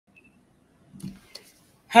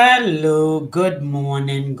Hello, good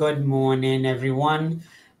morning, everyone.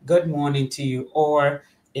 Good morning to you. Or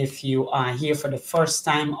if you are here for the first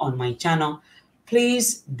time on my channel,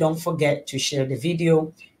 please don't forget to share the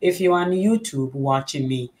video. If you're on YouTube watching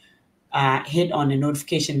me, hit on the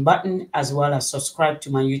notification button as well as subscribe to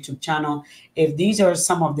my YouTube channel. If these are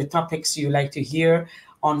some of the topics you like to hear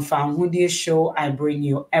on Fahundi's show, I bring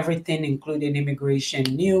you everything, including immigration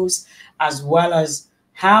news, as well as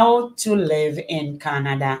how to live in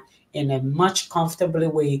Canada in a much comfortable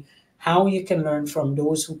way, how you can learn from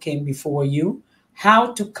those who came before you,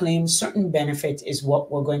 how to claim certain benefits is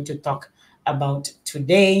what we're going to talk about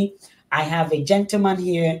today. I have a gentleman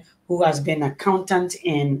here who has been accountant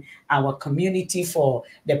in our community for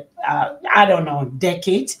the I don't know,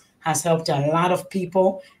 decades, has helped a lot of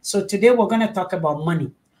people. So today we're going to talk about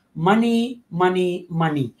money. Money.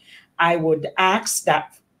 I would ask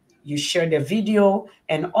that you share the video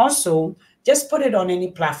and also just put it on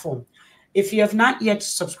any platform. If you have not yet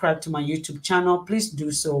subscribed to my YouTube channel, please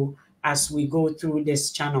do so as we go through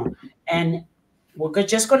this channel. And we're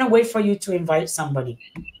just going to wait for you to invite somebody.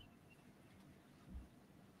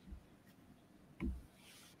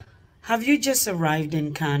 Have you just arrived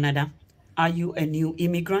in Canada? Are you a new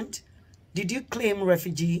immigrant? Did you claim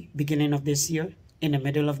refugee beginning of this year, in the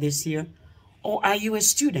middle of this year? Or are you a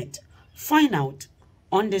student? Find out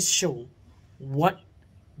on this show what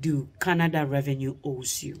do Canada Revenue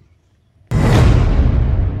owes you.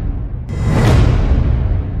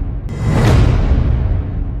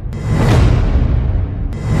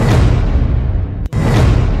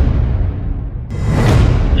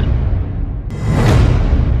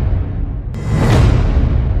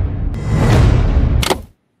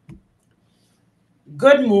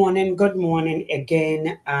 Good morning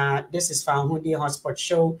again. This is Fahundi Hotspot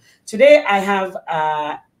Show. Today I have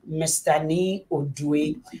Mr. Ni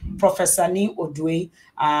Odwe, Professor Ni Odwe.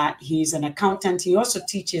 He's an accountant. He also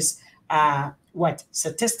teaches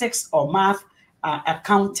statistics or math,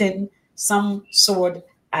 accounting, some sort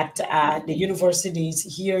at the universities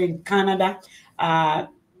here in Canada,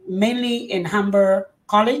 mainly in Humber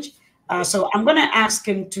College. So I'm going to ask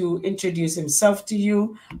him to introduce himself to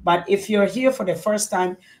you. But if you're here for the first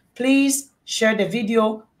time, please share the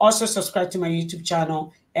video. Also subscribe to my YouTube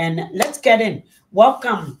channel. And let's get in.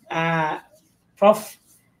 Welcome, Prof.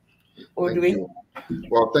 Odwe.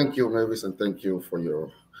 Well, thank you, Mavis, and thank you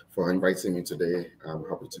for inviting me today. I'm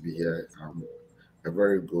happy to be here. A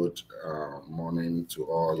very good morning to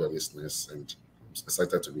all your listeners, and I'm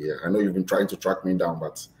excited to be here. I know you've been trying to track me down,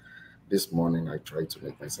 but this morning I tried to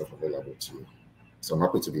make myself available to you. So I'm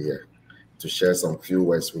happy to be here to share some few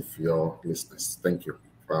words with your listeners. Thank you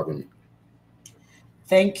for having me.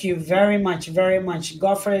 Thank you very much,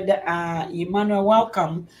 Godfred Emmanuel,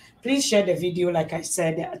 welcome. Please share the video. Like I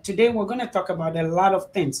said, today we're going to talk about a lot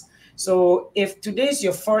of things. So if today is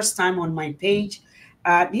your first time on my page,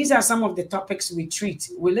 these are some of the topics we treat.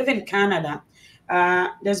 We live in Canada.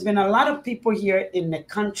 There's been a lot of people here in the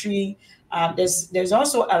country. There's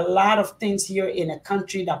also a lot of things here in a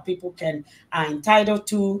country that people are entitled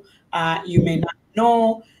to. You may not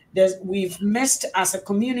know. We've missed, as a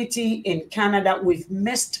community in Canada, we've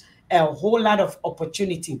missed a whole lot of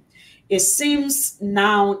opportunity. It seems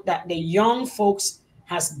now that the young folks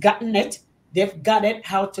has gotten it. They've got it,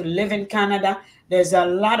 how to live in Canada. There's a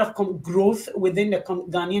lot of growth within the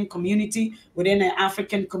Ghanaian community, within the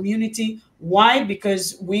African community. Why?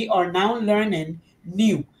 Because we are now learning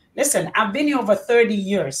new. Listen, I've been here over 30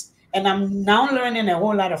 years, and I'm now learning a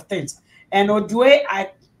whole lot of things. And Odwe,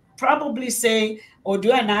 I probably say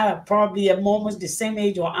Odwe and I are probably almost the same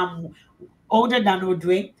age, or I'm older than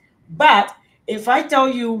Odwe. But if I tell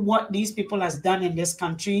you what these people has done in this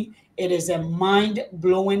country, it is a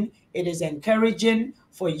mind-blowing. It is encouraging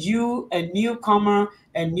for you, a newcomer,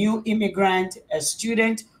 a new immigrant, a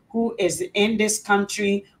student who is in this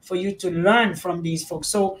country, for you to learn from these folks.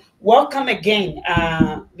 So welcome again,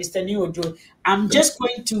 Mr. Ni Odwe. I'm just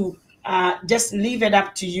going to just leave it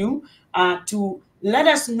up to you to let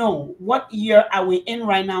us know what year are we in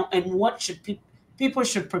right now and what should people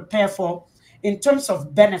should prepare for in terms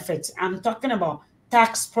of benefits. I'm talking about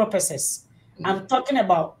tax purposes. I'm talking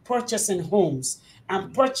about purchasing homes.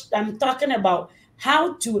 I'm talking about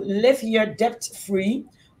how to live here debt-free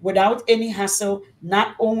without any hassle,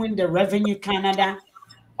 not owing the Revenue Canada,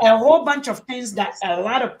 a whole bunch of things that a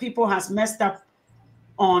lot of people has messed up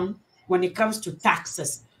on when it comes to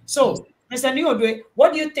taxes. So, Mr. Ni Odwe,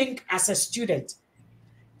 what do you think as a student,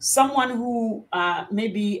 someone who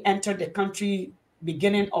maybe entered the country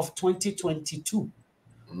beginning of 2022,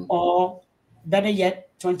 or better yet,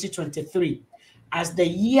 2023, as the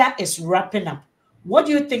year is wrapping up, What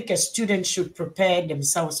do you think a student should prepare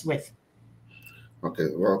themselves with? Okay,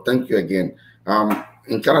 well, thank you again.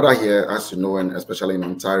 In Canada here, as you know, and especially in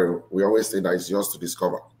Ontario, we always say that it's yours to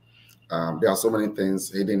discover. There are so many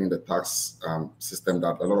things hidden in the tax system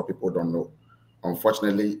that a lot of people don't know.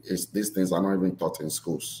 Unfortunately, these things are not even taught in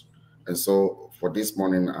schools. And so for this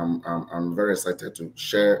morning, I'm very excited to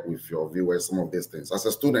share with your viewers some of these things. As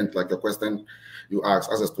a student, like a question you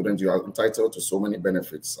asked, as a student, you are entitled to so many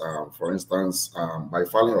benefits. For instance, by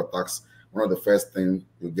filing your tax, one of the first things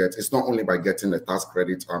you get, it's not only by getting a tax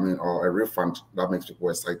credit, or a refund that makes people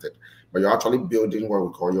excited, but you're actually building what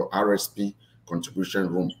we call your RSP contribution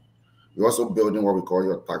room. You're also building what we call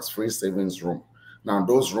your tax-free savings room. Now,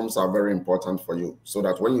 those rooms are very important for you so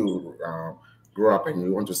that when you grow up and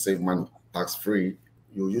you want to save money tax-free,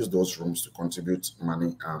 you use those rooms to contribute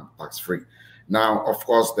money tax-free. Now, of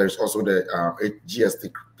course, there's also the GST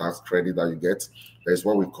tax credit that you get. There's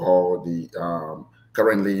what we call the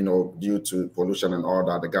currently, due to pollution and all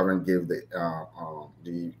that, the government gave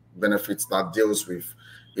the benefits that deals with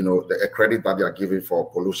the credit that they are giving for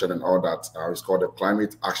pollution and all that. It's called the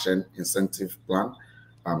Climate Action Incentive Plan.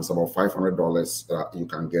 It's about $500 that you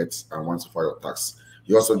can get once you file your tax.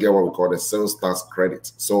 You also get what we call the sales tax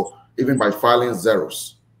credit. So even by filing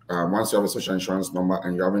zeros, once you have a social insurance number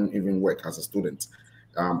and you haven't even worked as a student,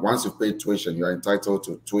 once you pay tuition, you are entitled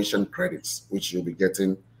to tuition credits, which you'll be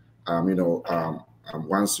getting,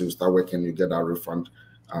 once you start working, you get that refund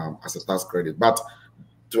as a tax credit. But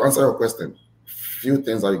to answer your question, few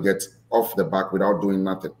things that you get off the back without doing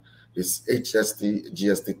nothing is HST,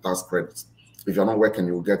 GST tax credits. If you're not working,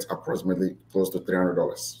 you'll get approximately close to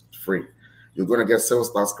 $300 free. You're going to get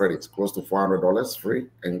sales tax credits close to $400 free,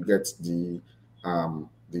 and you get the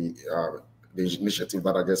initiative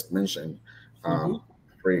that I just mentioned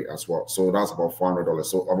free as well. So that's about $400.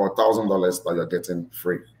 So about $1,000 that you're getting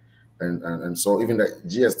free. And so even the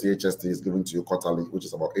GST, HST is given to you quarterly, which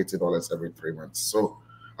is about $80 every 3 months. So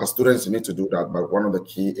as students, you need to do that. But one of the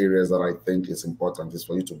key areas that I think is important is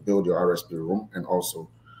for you to build your RSP room and also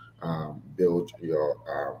build your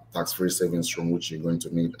tax-free savings room, which you're going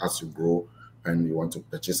to need as you grow and you want to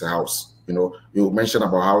purchase a house. You mentioned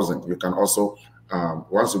about housing. You can also,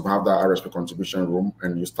 once you have that RSP contribution room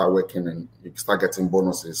and you start working and you start getting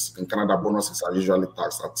bonuses. In Canada, bonuses are usually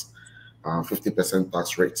taxed at 50%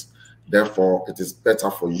 tax rate. Therefore, it is better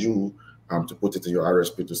for you to put it in your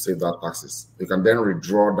RSP to save that taxes. You can then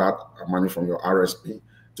withdraw that money from your RSP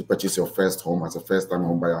to purchase your first home as a first-time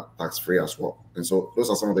home buyer tax-free as well. And so those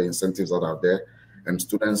are some of the incentives that are there. And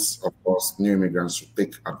students, of course, new immigrants should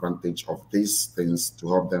take advantage of these things to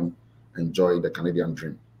help them enjoy the Canadian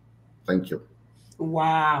dream. Thank you.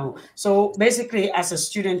 Wow. So basically, as a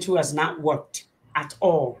student who has not worked at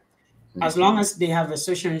all, as long as they have a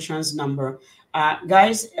social insurance number,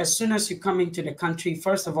 guys, as soon as you come into the country,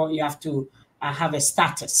 first of all, you have to have a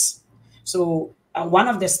status. So one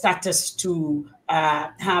of the status to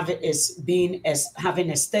have is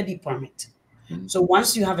having a study permit. So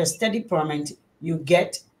once you have a study permit, you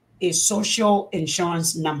get a social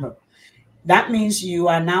insurance number. That means you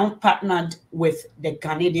are now partnered with the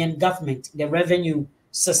Canadian government, the revenue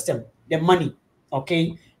system, the money.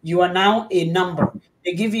 Okay. You are now a number.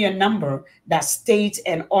 They give you a number that states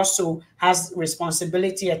and also has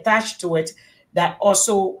responsibility attached to it that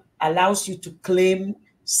also allows you to claim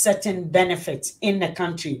certain benefits in the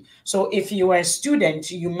country. So if you are a student,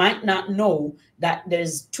 you might not know that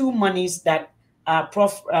there's two monies that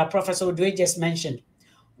Professor Odue just mentioned.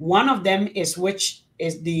 One of them is which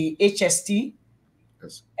is the HST,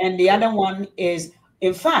 Yes. and the other one is,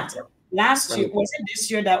 in fact, last year, was it this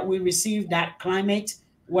year that we received that climate,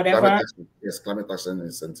 whatever? Yes, climate action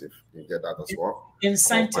incentive. You get that as well.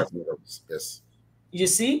 Incentive. Yes. You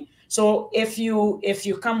see? So if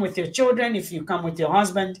you come with your children, if you come with your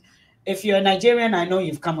husband, if you're a Nigerian, I know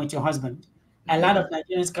you've come with your husband. A lot of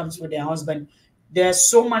Nigerians comes with their husband. There's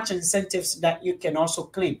so much incentives that you can also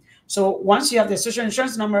claim. So once you have the social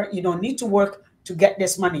insurance number, you don't need to work to get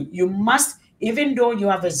this money. You must, even though you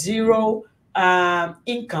have a zero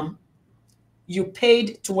income, you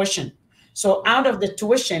paid tuition. So out of the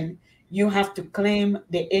tuition, you have to claim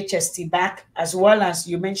the HST back, as well as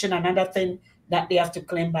you mentioned another thing that they have to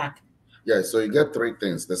claim back. Yeah, so you get three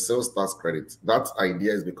things. The sales tax credit. That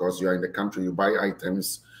idea is because you are in the country, you buy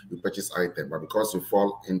items, you purchase items, but because you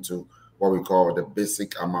fall into what we call the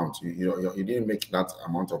basic amount, you didn't make that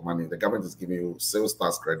amount of money. The government is giving you sales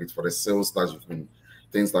tax credit for the sales that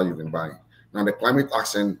things that you've been buying. Now the climate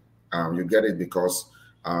action, you get it because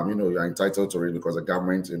you're entitled to it because the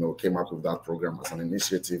government came up with that program as an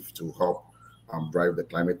initiative to help drive the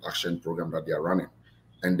climate action program that they are running.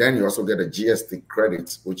 And then you also get a GST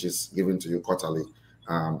credit, which is given to you quarterly.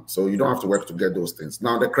 So you don't have to work to get those things.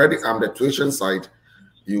 Now the credit, the tuition side,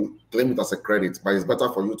 you claim it as a credit, but it's better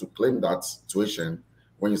for you to claim that tuition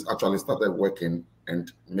when you actually started working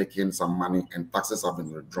and making some money and taxes have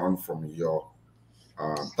been withdrawn from your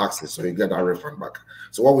taxes, so you get that refund back.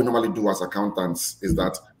 So what we normally do as accountants is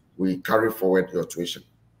that we carry forward your tuition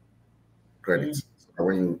credit. So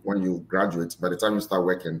when you graduate, by the time you start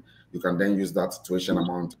working, you can then use that tuition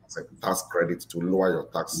amount as a tax credit to lower your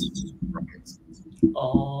tax bracket.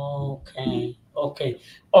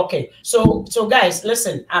 Okay. So guys,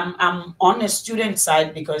 listen, I'm on a student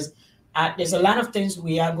side because there's a lot of things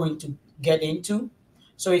we are going to get into.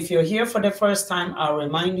 So if you're here for the first time, I'll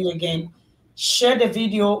remind you again, share the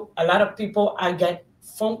video. A lot of people I get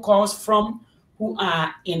phone calls from who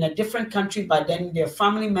are in a different country, but then their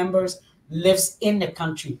family members lives in the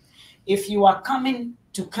country. If you are coming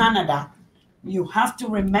to Canada, you have to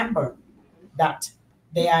remember that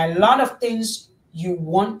there are a lot of things you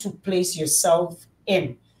want to place yourself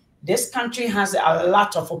in. This country has a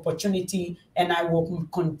lot of opportunity, and I will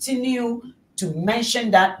continue to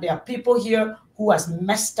mention that there are people here who has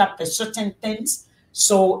messed up a certain things,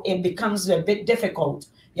 so it becomes a bit difficult.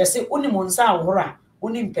 You say,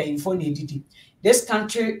 this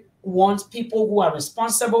country wants people who are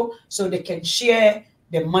responsible so they can share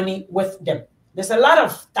the money with them. There's a lot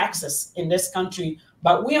of taxes in this country,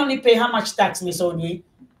 but we only pay how much tax, Miss Odwi?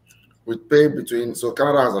 We pay between, so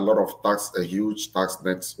Canada has a lot of tax, a huge tax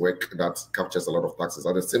network that captures a lot of taxes.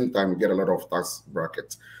 At the same time, we get a lot of tax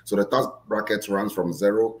brackets. So the tax bracket runs from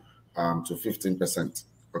 0 to 15%.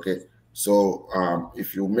 Okay. So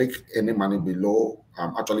if you make any money below,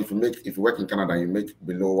 actually, if you work in Canada, you make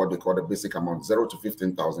below what they call the basic amount, 0 to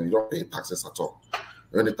 15,000, you don't pay taxes at all.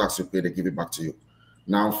 The only tax you pay, they give it back to you.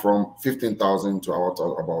 Now, from 15,000 to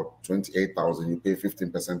about 28,000, you pay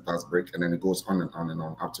 15% tax break, and then it goes on and on and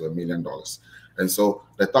on up to $1 million. And so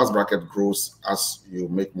the tax bracket grows as you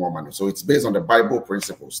make more money. So it's based on the Bible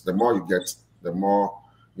principles. The more you get, the more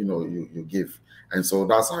you give. And so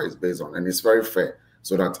that's how it's based on. And it's very fair,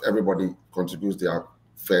 so that everybody contributes their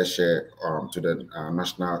fair share to the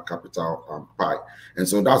national capital pie. And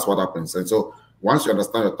so that's what happens. And so once you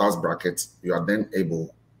understand your tax bracket, you are then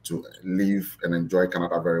able to live and enjoy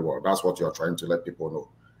Canada very well. That's what you are trying to let people know.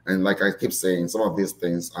 And like I keep saying, some of these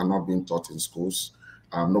things are not being taught in schools.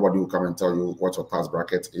 Nobody will come and tell you what your tax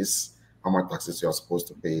bracket is, how much taxes you're supposed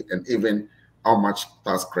to pay, and even how much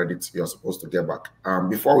tax credits you're supposed to get back.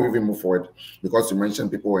 Before we even move forward, because you mentioned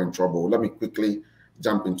people were in trouble, let me quickly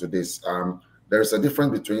jump into this. There is a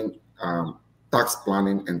difference between tax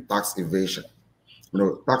planning and tax evasion.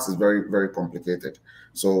 Tax is very, very complicated.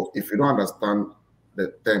 So if you don't understand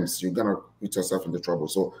the terms, you're gonna put yourself into trouble.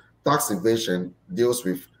 So tax evasion deals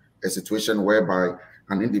with a situation whereby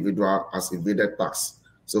an individual has evaded tax.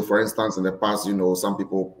 So for instance, in the past, some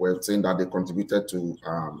people were saying that they contributed to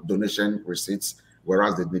donation receipts,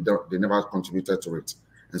 whereas they never contributed to it.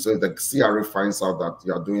 And so if the CRA finds out that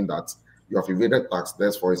you are doing that, you have evaded tax,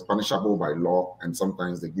 therefore it's punishable by law, and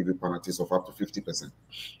sometimes they give you penalties of up to 50%.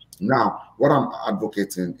 Now, what I'm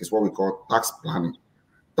advocating is what we call tax planning.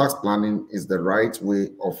 Tax planning is the right way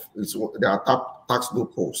there are tax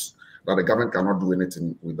loopholes that the government cannot do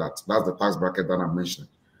anything with that. That's the tax bracket that I'm mentioning.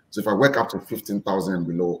 So if I work up to 15,000 and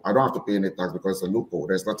below, I don't have to pay any tax because it's a loophole.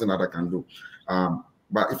 There's nothing that I can do.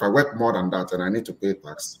 But if I work more than that and I need to pay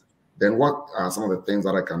tax, then what are some of the things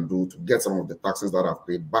that I can do to get some of the taxes that I've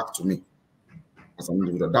paid back to me as an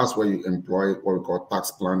individual? That's where you employ what we call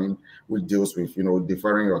tax planning, which deals with,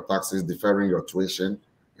 deferring your taxes, deferring your tuition,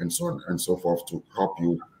 and so on and so forth to help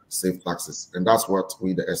you save taxes. And that's what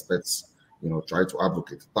we, the experts, try to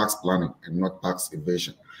advocate: tax planning and not tax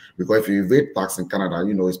evasion. Because if you evade tax in Canada,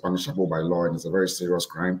 it's punishable by law and it's a very serious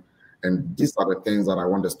crime. And these are the things that I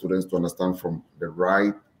want the students to understand from the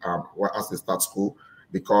right as they start school,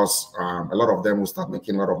 because a lot of them will start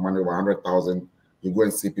making a lot of money, over 100,000. You go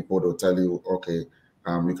and see people, they'll tell you, okay,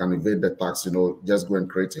 you can evade the tax, just go and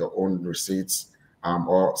create your own receipts.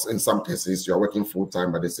 Or in some cases, you're working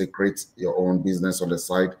full-time, but they say create your own business on the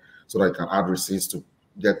side so that you can add receipts to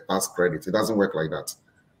get tax credit. It doesn't work like that.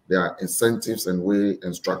 There are incentives and way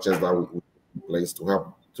and structures that we put in place to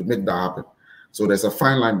help to make that happen. So there's a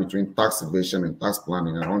fine line between tax evasion and tax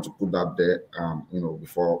planning. And I want to put that there,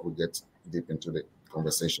 before we get deep into the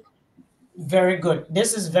conversation. Very good.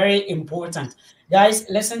 This is very important. Guys,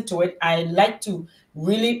 listen to it. I like to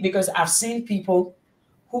really, because I've seen people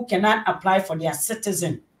who cannot apply for their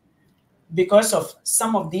citizen because of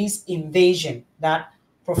some of these invasion that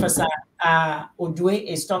Professor Odwe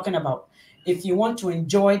is talking about. If you want to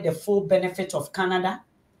enjoy the full benefit of Canada,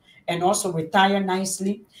 and also retire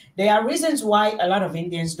nicely. There are reasons why a lot of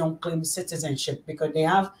Indians don't claim citizenship, because they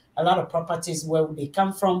have a lot of properties where they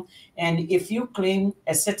come from. And if you claim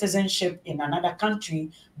a citizenship in another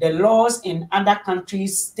country, the laws in other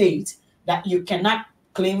countries state that you cannot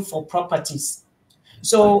claim for properties.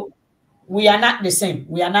 So we are not the same.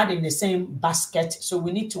 We are not in the same basket. So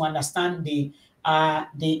we need to understand the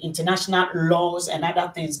international laws and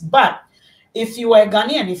other things. But if you are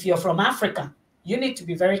Ghanaian, if you're from Africa, you need to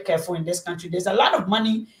be very careful in this country. There's a lot of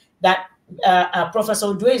money that Professor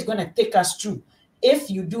Odue is going to take us through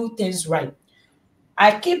if you do things right.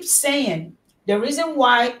 I keep saying the reason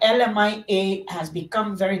why LMIA has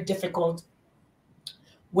become very difficult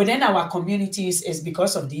within our communities is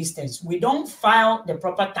because of these things. We don't file the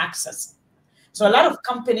proper taxes. So a lot of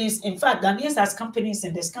companies, in fact, Ghanaians has companies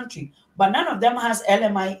in this country, but none of them has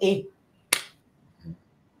LMIA.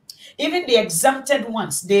 Even the exempted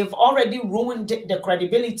ones, they've already ruined the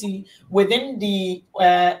credibility within the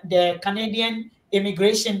Canadian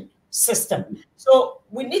immigration system. So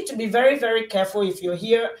we need to be very, very careful if you're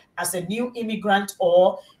here as a new immigrant,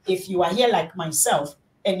 or if you are here like myself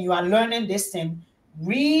and you are learning this thing,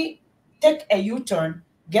 take a U-turn,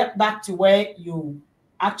 get back to where you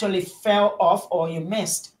actually fell off or you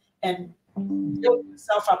missed, and build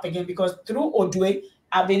yourself up again. Because through Odue,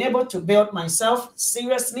 I've been able to build myself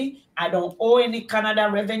seriously. I don't owe any Canada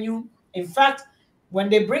revenue. In fact, when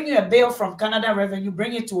they bring you a bill from Canada Revenue,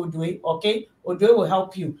 bring it to Odue, okay? Odue will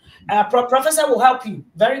help you. Professor will help you.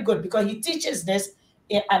 Very good, because he teaches this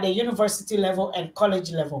at the university level and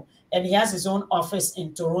college level, and he has his own office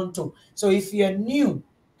in Toronto. So if you're new,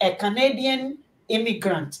 a Canadian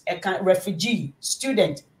immigrant, a refugee,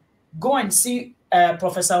 student, go and see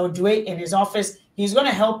Professor Odue in his office. He's going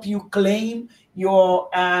to help you claim your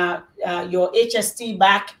HST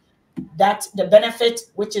back, that the benefit,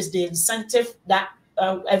 which is the incentive that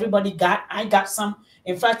everybody got. I got some.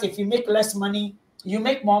 In fact, if you make less money, you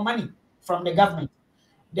make more money from the government.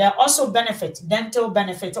 There are also benefits, dental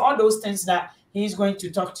benefits, all those things that he's going to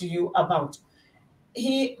talk to you about.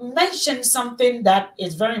 He mentioned something that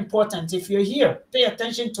is very important. If you're here, pay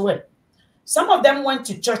attention to it. Some of them went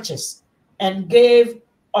to churches and gave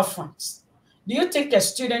offerings. Do you think a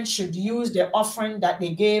student should use the offering that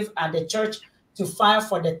they gave at the church to file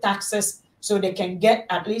for the taxes so they can get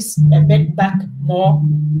at least a bit back more?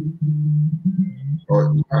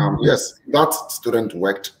 Yes, that student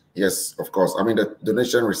worked. Yes, of course. I mean, the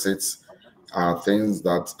donation receipts are things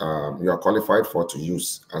that you are qualified for to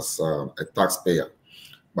use as a taxpayer.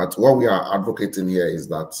 But what we are advocating here is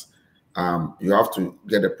that you have to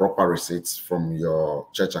get the proper receipts from your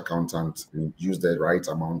church accountant and use the right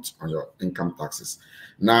amount on your income taxes.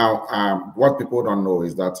 Now, what people don't know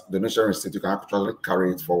is that donation receipt, you can actually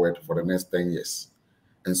carry it forward for the next 10 years.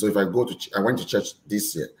 And so if I went to church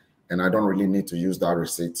this year and I don't really need to use that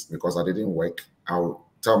receipt because I didn't work, I'll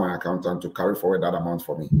tell my accountant to carry forward that amount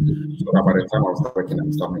for me. So that by the time I start working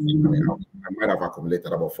and start making money, I might have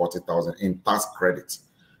accumulated about 40,000 in tax credits,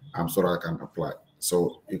 so that I can apply.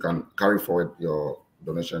 So you can carry forward your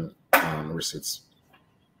donation receipts.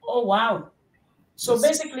 Oh, wow. So Yes.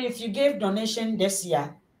 basically, if you gave donation this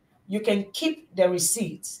year, you can keep the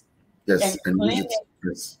receipts. Yes, and claim use it.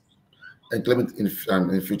 Yes. And claim it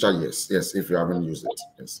in future years. Yes, if you haven't used it.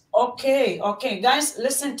 Yes. Okay, okay. Guys,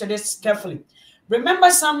 listen to this carefully.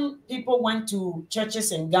 Remember, some people went to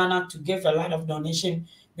churches in Ghana to give a lot of donation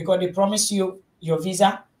because they promised you your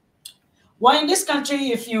visa. Well, in this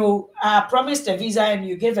country, if you promised a visa and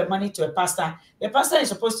you give the money to a pastor, the pastor is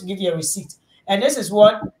supposed to give you a receipt. And this is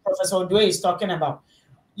what Professor Odue is talking about.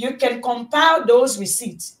 You can compile those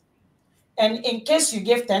receipts. And in case you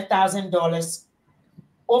give $10,000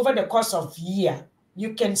 over the course of a year,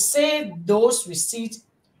 you can save those receipts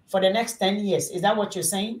for the next 10 years. Is that what you're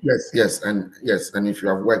saying? Yes, and if you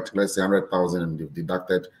have worked, let's say 100,000, and you've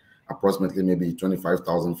deducted approximately maybe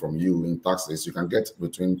 25,000 from you in taxes, you can get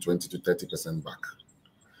between 20 to 30% back,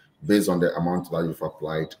 based on the amount that you've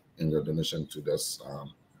applied in your donation to this,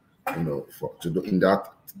 in that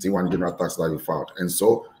T1 general tax that you filed. And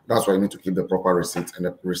so that's why you need to keep the proper receipt, and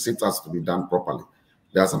the receipt has to be done properly.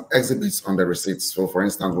 There are some exhibits on the receipts. So, for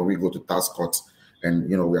instance, when we go to tax court and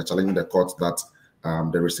we are challenging the court that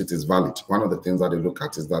the receipt is valid, one of the things that they look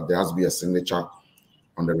at is that there has to be a signature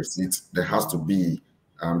on the receipt. There has to be,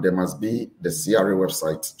 there must be the CRA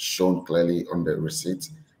website shown clearly on the receipt,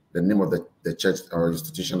 the name of the church or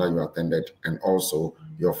institution that you attended, and also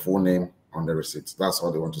your full name on the receipt. That's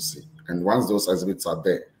all they want to see. And once those exhibits are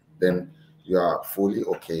there, then you are fully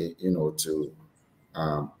okay, to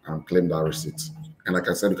claim that receipt. And like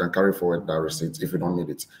I said, you can carry forward that receipt if you don't need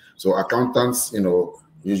it. So accountants,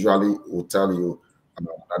 usually will tell you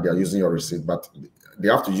that they are using your receipt, but they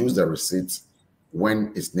have to use the receipt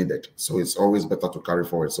when it's needed. So it's always better to carry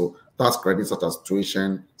forward. So tax credits such as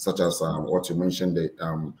tuition, such as what you mentioned,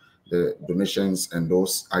 the donations and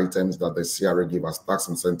those items that the CRA give as tax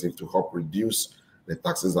incentive to help reduce the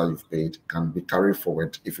taxes that you've paid can be carried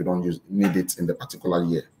forward if you don't need it in the particular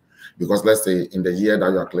year. Because let's say in the year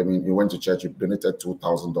that you are claiming, you went to church, you donated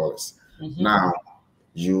 $2,000. Now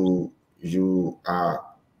you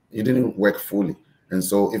didn't work fully, and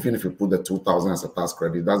so even if you put the 2,000 as a tax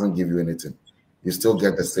credit, it doesn't give you anything. You still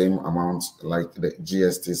get the same amount like the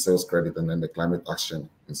GST sales credit and then the climate action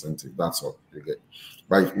incentive. That's all you get.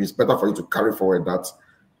 But it's better for you to carry forward that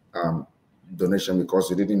donation because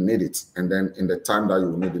you didn't need it, and then in the time that you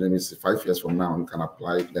will need it, let me see, 5 years from now, you can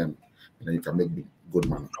apply them, and then you can make good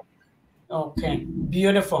money. Okay,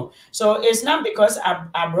 beautiful. So it's not because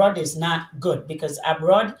abroad is not good, because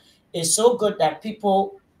abroad is so good that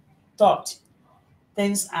people thought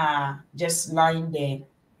things are just lying there.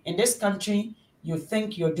 In this country, you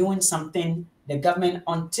think you're doing something, the government,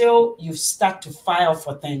 until you start to file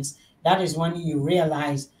for things, that is when you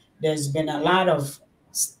realize there's been a lot of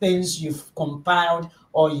things you've compiled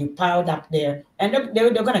or you piled up there, and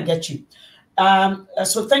they're going to get you.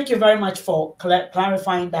 So thank you very much for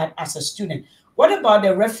clarifying that as a student. What about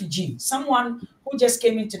the refugee? Someone who just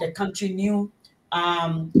came into the country new,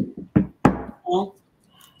 can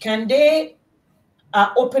they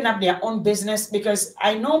open up their own business? Because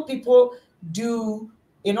I know people do,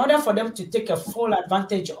 in order for them to take a full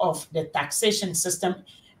advantage of the taxation system.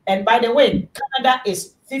 And by the way, Canada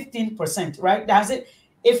is 15%, right? Does it?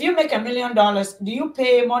 If you make $1 million, do you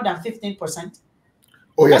pay more than 15%?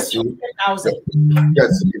 Oh yes, yes. Your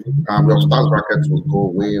tax bracket will go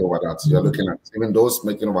way over that. So you're looking at even those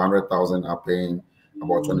making over 100,000 are paying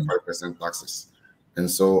about 25% taxes. And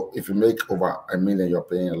so if you make over $1 million, you're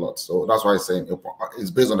paying a lot. So that's why I'm saying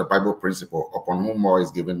it's based on the Bible principle: upon whom more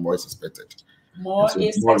is given, more is expected. More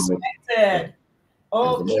is expected.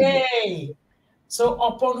 Okay. So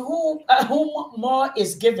upon whom more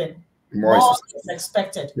is given, more is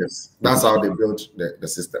expected. Yes, that's how they build the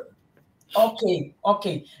system. Okay,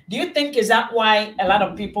 okay. Do you think is that why a lot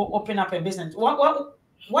of people open up a business? What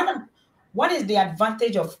is the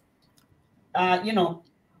advantage of,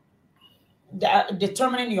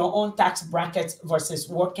 determining your own tax bracket versus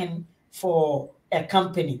working for a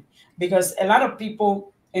company? Because a lot of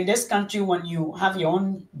people in this country, when you have your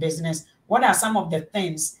own business, what are some of the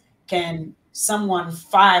things can someone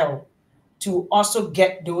file to also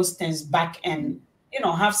get those things back and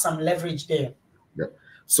have some leverage there? Yeah.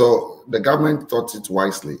 So the government thought it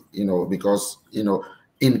wisely, because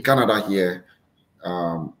in Canada here,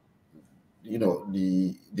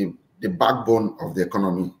 the backbone of the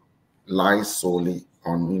economy lies solely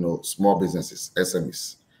on small businesses,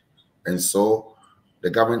 SMEs. And so the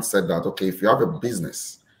government said that, okay, if you have a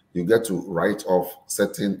business, you get to write off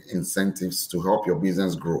certain incentives to help your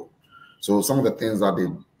business grow. So some of the things that they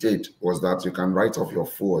did was that you can write off your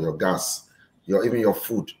fuel, your gas, even your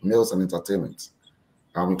food, meals and entertainment.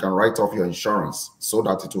 You can write off your insurance so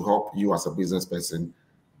that it will help you as a business person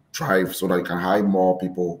thrive, so that you can hire more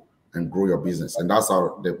people and grow your business. And that's why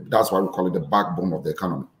we call it the backbone of the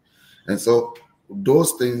economy. And so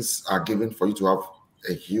those things are given for you to have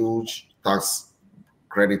a huge tax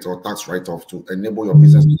credit or tax write-off to enable your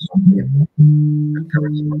business to sustain.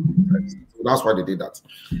 So that's why they did that.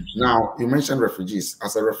 Now, you mentioned refugees.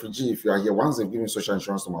 As a refugee, if you are here, once they've given social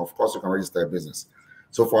insurance number, of course, you can register a business.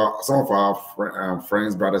 So for some of our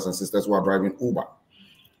friends, brothers, and sisters who are driving Uber,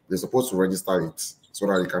 they're supposed to register it so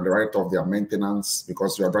that you can write off their maintenance,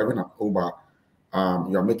 because you are driving an Uber,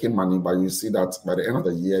 you are making money, but you see that by the end of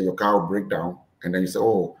the year, your car will break down, and then you say,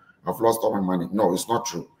 oh, I've lost all my money. No, it's not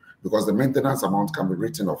true, because the maintenance amount can be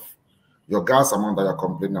written off. Your gas amount that you're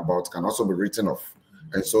complaining about can also be written off.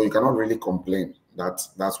 And so you cannot really complain that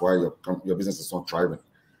that's why your business is not thriving.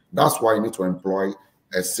 That's why you need to employ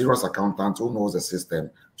a serious accountant who knows the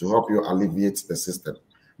system to help you alleviate the system.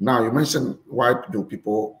 Now, you mentioned, why do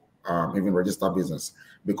people even register business?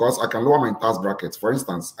 Because I can lower my tax brackets. For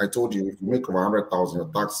instance, I told you, if you make over 100,000, your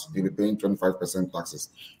tax, you'll be paying 25% taxes.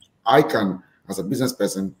 I can, as a business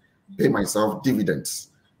person, pay myself dividends.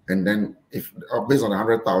 And then if based on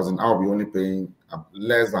 100,000, I'll be only paying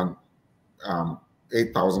less than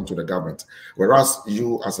 8,000 to the government. Whereas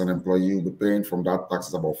you as an employee, you'll be paying from that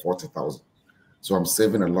taxes about 40,000. So I'm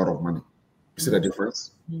saving a lot of money. You see the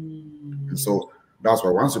difference? And so that's why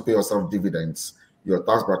once you pay yourself dividends, your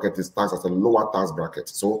tax bracket is taxed at a lower tax bracket.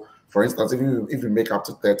 So for instance, if you make up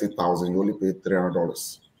to 30,000, you only pay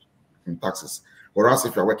 $300 in taxes. Whereas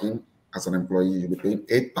if you're working as an employee, you'll be paying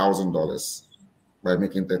 $8,000 by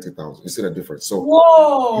making 30,000. You see the difference. So that's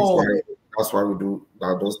Whoa. why we do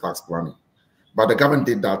those tax planning. But the government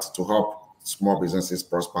did that to help small businesses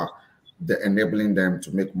prosper, enabling them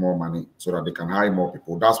to make more money so that they can hire more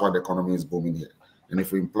people. That's why the economy is booming here. And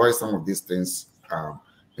if we employ some of these things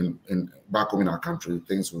in back home in our country,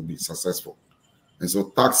 things will be successful. And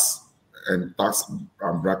so tax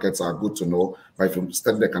brackets are good to know. But if you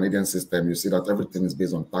study the Canadian system, you see that everything is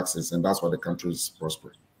based on taxes, and that's why the country is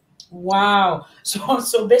prospering. Wow.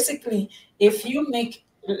 So basically, if you make,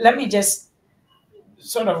 let me just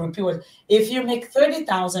sort of repeat what, if you make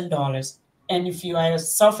 $30,000 and if you are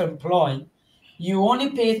self-employed, you only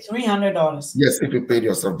pay $300. Yes, if you paid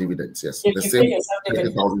yourself dividends, yes. If The you pay same yourself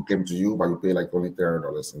dividend. 30,000 came to you, but you pay like only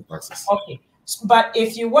 $300 in taxes. Okay. But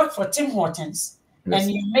if you work for Tim Hortons Yes.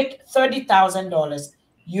 and you make $30,000,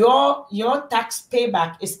 your tax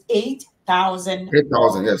payback is 8,000.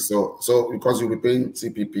 8,000, yes. So because you'll be paying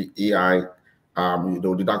CPP, EI,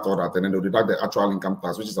 they'll deduct all that, and then they'll deduct the actual income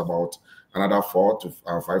tax, which is about another 4,000 to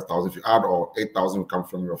 5,000. If you add all 8,000 will come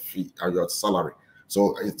from your fee, your salary.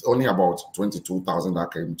 So it's only about 22,000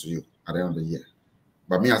 that came to you at the end of the year.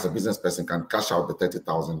 But me as a business person can cash out the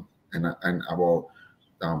 30,000 and about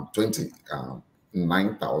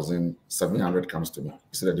 29,700 comes to me.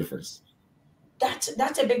 You see the difference?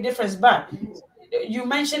 That's a big difference. But you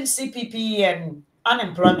mentioned CPP and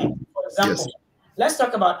unemployment, for example. Yes. Let's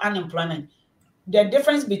talk about unemployment. The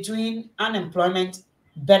difference between unemployment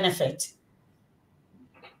benefit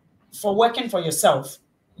for working for yourself,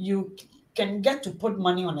 you can get to put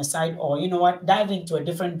money on the side, or you know what, dive into a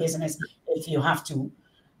different business if you have to.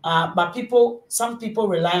 But some people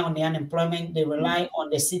rely on the unemployment, they rely on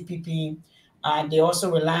the CPP, they also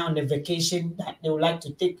rely on the vacation that they would like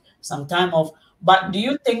to take some time off. But do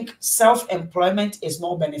you think self-employment is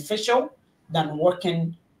more beneficial than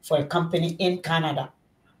working for a company in Canada?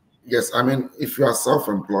 Yes, I mean, if you are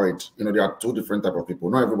self-employed, there are two different type of people.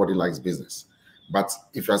 Not everybody likes business. But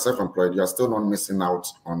if you are self-employed, you are still not missing out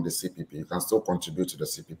on the CPP. You can still contribute to the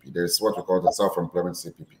CPP. There is what we call the self-employment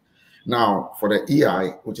CPP. Now, for the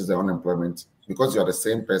EI, which is the unemployment, because you are the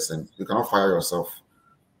same person, you cannot fire yourself.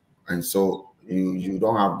 And so you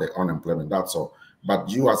don't have the unemployment, that's all. But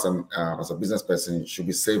you as a business person should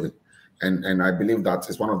be saving. And I believe that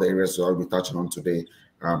is one of the areas I'll be touching on today,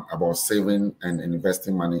 about saving and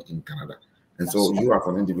investing money in Canada. And so you as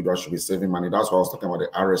an individual should be saving money. That's why I was talking about the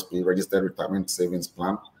RSP, Registered Retirement Savings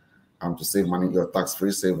Plan, to save money, your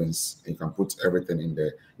tax-free savings. You can put everything in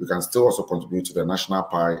there. You can still also contribute to the national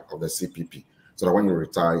pie of the CPP, so that when you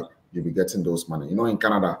retire, you'll be getting those money. In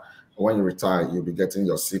Canada, when you retire, you'll be getting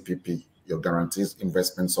your CPP, your guaranteed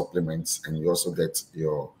investment supplements, and you also get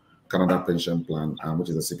your Canada pension plan, which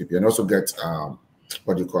is the CPP, and also get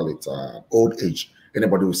what do you call it, old age.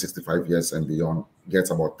 Anybody with 65 years and beyond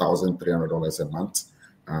gets about $1,300 a month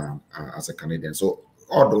as a Canadian. So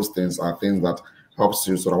all those things are things that helps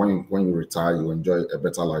you so that when you retire, you enjoy a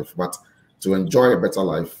better life. But to enjoy a better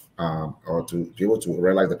life, or to be able to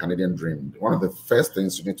realize the Canadian dream, one of the first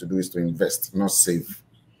things you need to do is to invest, not save.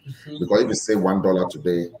 Because if you save $1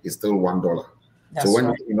 today, it's still $1. So when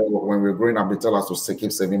when we're growing up, they tell us to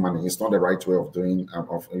keep saving money. It's not the right way of doing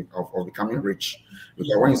of becoming rich.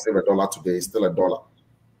 Because when you save $1 today, it's still $1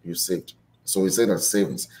 you saved. So we say that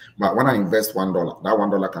savings. But when I invest $1, that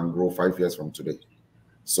 $1 can grow 5 years from today.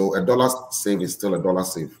 So $1 saved is still $1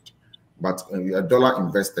 saved. But $1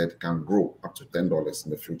 invested can grow up to $10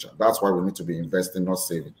 in the future. That's why we need to be investing, not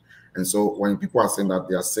saving. And so when people are saying that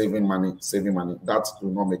they are saving money, that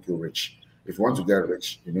will not make you rich. If you want to get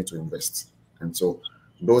rich, you need to invest. And so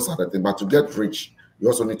those are the things. But to get rich, you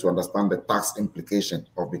also need to understand the tax implication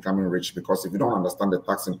of becoming rich. Because if you don't understand the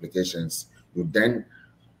tax implications, you then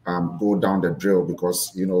go down the drill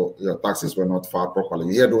because your taxes were not filed properly.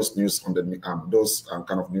 You hear those news on the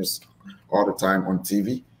kind of news all the time on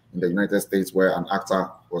TV in the United States, where an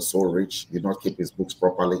actor was so rich, did not keep his books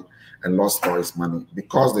properly, and lost all his money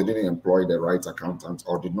because they didn't employ the right accountant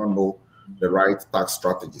or did not know the right tax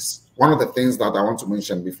strategies. One of the things that I want to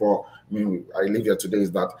mention before I leave here today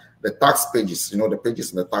is that the tax pages, the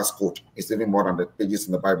pages in the tax code is even more than the pages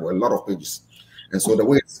in the Bible, a lot of pages. And so the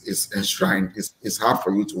way it's enshrined, it's hard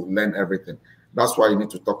for you to learn everything. That's why you need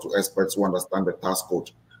to talk to experts who understand the tax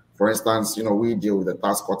code. For instance, we deal with the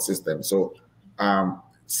tax code system. So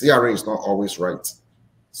CRA is not always right.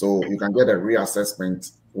 So you can get a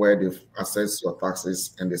reassessment where they've assessed your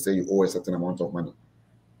taxes and they say you owe a certain amount of money.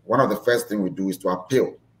 One of the first things we do is to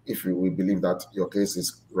appeal if we believe that your case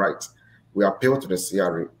is right. We appeal to the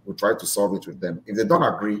CRA. We try to solve it with them. If they don't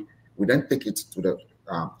agree, we then take it to the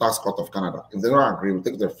Tax Court of Canada. If they don't agree, we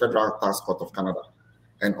take it to the Federal Tax Court of Canada.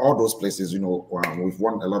 And all those places, we've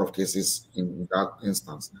won a lot of cases in that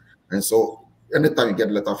instance. And so anytime you get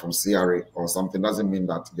a letter from CRA or something, doesn't mean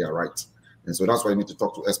that they are right. And so that's why you need to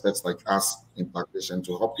talk to experts like us in taxation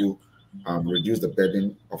to help you reduce the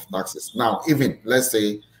burden of taxes. Now, even let's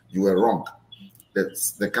say you were wrong,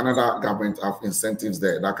 the Canada government have incentives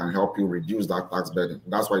there that can help you reduce that tax burden.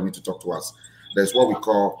 That's why you need to talk to us. There's what we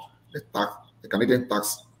call the Canadian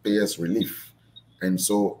Taxpayers Relief. And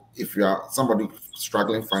so if you are somebody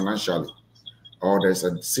struggling financially, or there's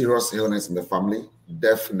a serious illness in the family,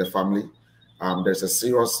 death in the family, there's a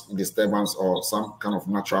serious disturbance or some kind of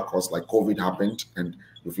natural cause like COVID happened and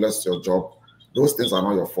you've lost your job, those things are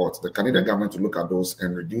not your fault. The Canadian government will look at those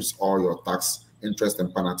and reduce all your tax, interest,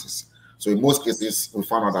 and penalties. So in most cases, we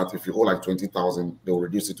found out that if you owe like 20,000, they'll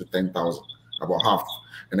reduce it to 10,000, about half.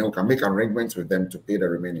 And then we can make arrangements with them to pay the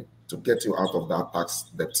remaining, to get you out of that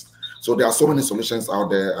tax debt. So there are so many solutions out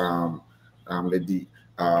there, Lady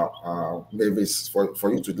Mavis,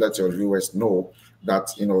 for you to let your viewers know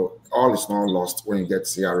that, all is not lost when you get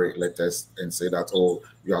CRA letters and say that, oh,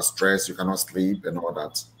 you are stressed, you cannot sleep and all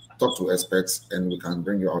that. Talk to experts and we can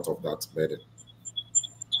bring you out of that burden.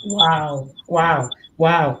 Wow, wow,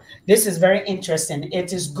 wow. This is very interesting.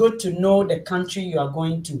 It is good to know the country you are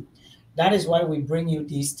going to. That is why we bring you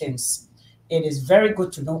these things. It is very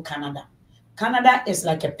good to know Canada. Canada is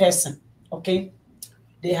like a person, okay?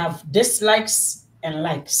 They have dislikes and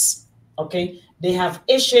likes, okay? They have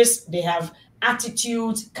issues, they have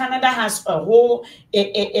attitudes. Canada has a whole,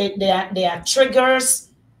 there are triggers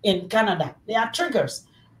in Canada. There are triggers.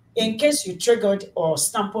 In case you triggered or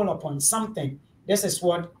stumble upon something, this is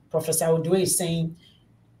what Professor Odue is saying.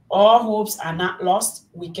 All hopes are not lost.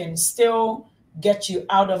 We can still get you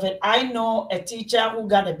out of it. I know a teacher who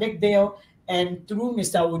got a big bill, and through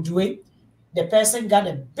Mr. Odue, the person got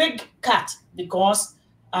a big cut because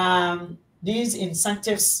these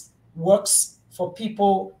incentives works for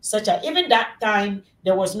people such as, even that time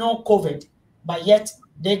there was no COVID, but yet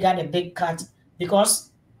they got a big cut because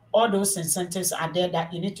all those incentives are there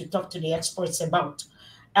that you need to talk to the experts about.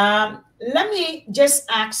 Let me just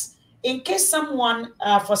ask, in case someone,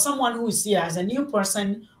 for someone who is here as a new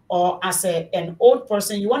person or as an old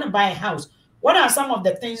person, you want to buy a house, what are some of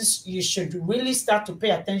the things you should really start to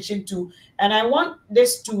pay attention to? And I want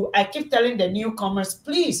this to, I keep telling the newcomers,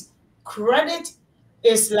 please, credit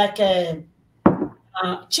is like a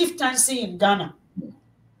chieftaincy in Ghana.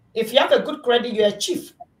 If you have a good credit, you're a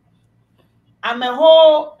chief. I'm a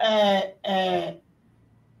whole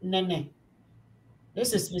Nene.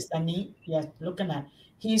 This is Mr. Nee you're looking at.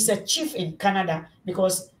 He's a chief in Canada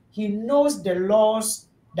because he knows the laws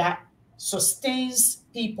that sustains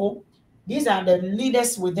people. These are the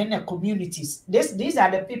leaders within the communities. These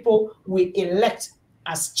are the people we elect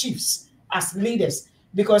as chiefs, as leaders,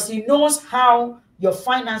 because he knows how your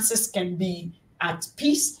finances can be at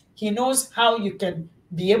peace. He knows how you can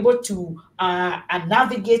be able to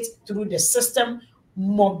navigate through the system,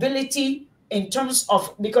 mobility in terms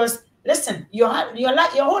of, because listen, your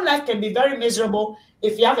whole life can be very miserable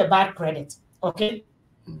if you have a bad credit. Okay,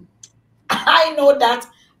 I know that.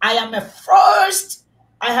 I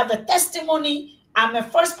have a testimony. I'm a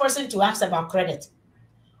first person to ask about credit.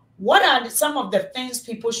 What are some of the things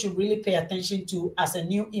people should really pay attention to as a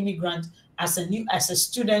new immigrant, as a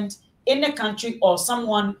student in the country, or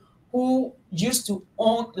someone who used to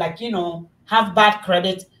own, have bad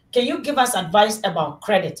credit? Can you give us advice about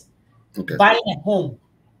credit? Okay. Buying a home.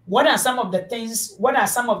 What are some of the things, what are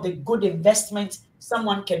some of the good investments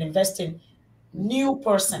someone can invest in, new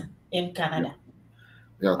person in Canada?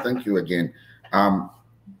 Yeah, thank you again.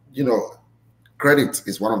 Credit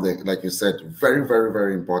is one of the, like you said, very, very,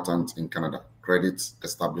 very important in Canada. Credit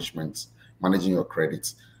establishment, managing your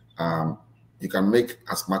credit. You can make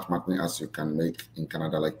as much money as you can make in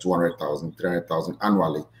Canada, like 200,000, 300,000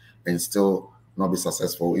 annually, and still not be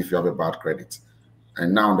successful if you have a bad credit.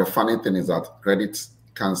 And now the funny thing is that credit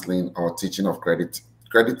counseling or teaching of credit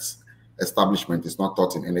establishment is not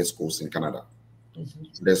taught in any schools in Canada. Mm-hmm.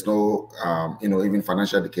 There's no, even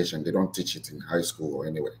financial education. They don't teach it in high school or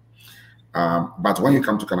anywhere. But when you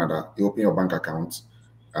come to Canada, you open your bank account.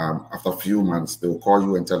 After a few months, they will call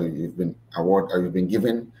you and tell you you've been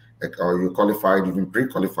given, or you qualified, you've been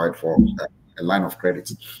pre-qualified for a line of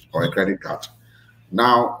credit or a credit card.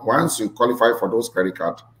 Now, once you qualify for those credit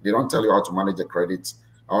cards, they don't tell you how to manage the credit,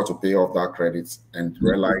 how to pay off that credit, and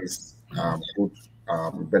realize good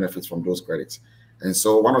benefits from those credits. And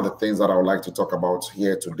so one of the things that I would like to talk about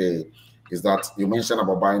here today is that you mentioned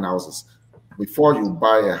about buying houses. Before you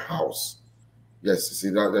buy a house, yes, you see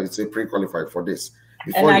that it's a pre-qualified for this.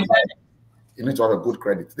 Before you need to have a good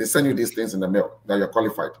credit. They send you these things in the mail that you're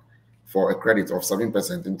qualified. for a credit of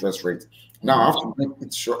 7% interest rate. Now I have to make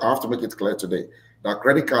it sure, I have to make it clear today that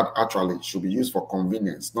credit card actually should be used for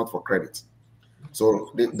convenience, not for credit.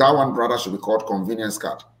 So that one rather should be called convenience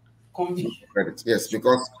card, not credit. Yes,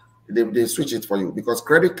 because they switch it for you. Because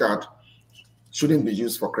credit card shouldn't be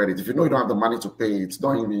used for credit. If you know you don't have the money to pay it,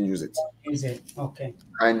 don't even use it. Is it? Okay.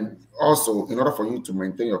 And also, in order for you to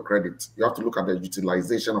maintain your credit, you have to look at the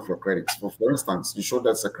utilization of your credit. So, for instance, you show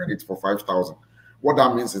that's a credit for 5,000. What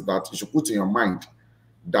that means is that you should put in your mind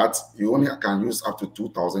that you only can use up to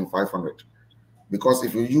 2,500. Because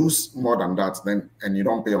if you use more than that, then and you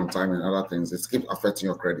don't pay on time and other things, it keeps affecting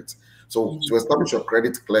your credit. So, to establish your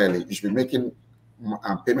credit clearly, you should be making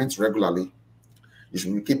payments regularly. You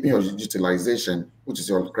should be keeping your utilization, which is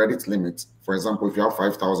your credit limit. For example, if you have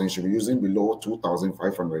 5,000, you should be using below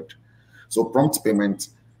 2,500. So prompt payment,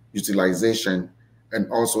 utilization, and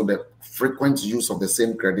also the frequent use of the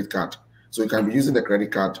same credit card. So you can be using the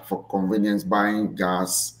credit card for convenience, buying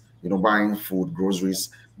gas, buying food,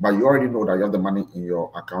 groceries, but you already know that you have the money in your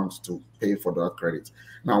account to pay for that credit.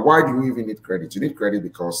 Now, why do you even need credit? You need credit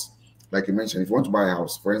because, like you mentioned, if you want to buy a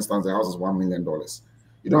house, for instance, the house is $1 million.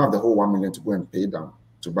 You don't have the whole 1 million to go and pay down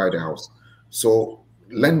to buy the house. So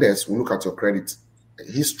lenders will look at your credit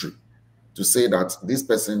history to say that this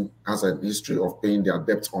person has a history of paying their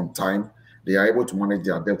debt on time. They are able to manage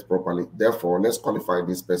their debt properly. Therefore, let's qualify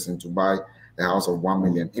this person to buy a house of 1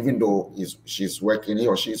 million, even though he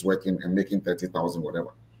or she is working and making 30,000, whatever,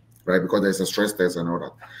 right? Because there's a stress test and all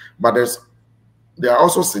that. But there are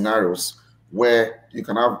also scenarios where you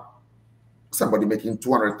can have somebody making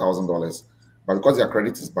 $200,000, but because their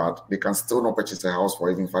credit is bad, they can still not purchase a house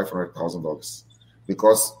for even $500,000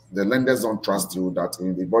 because the lenders don't trust you that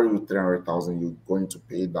when they borrow you 300,000, you're going to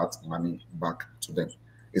pay that money back to them.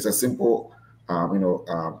 It's a simple,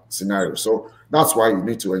 scenario. So that's why you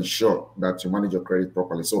need to ensure that you manage your credit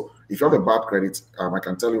properly. So if you have a bad credit, I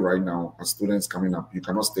can tell you right now, as students coming up, you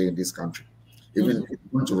cannot stay in this country. Even if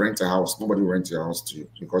you're going to rent a house, nobody will rent your house to you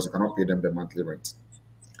because you cannot pay them the monthly rent.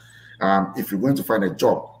 If you're going to find a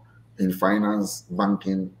job in finance,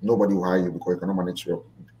 banking, nobody will hire you because you cannot manage your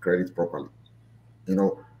credit properly.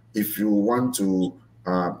 If you want to,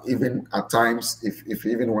 even at times, if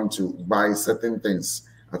you even want to buy certain things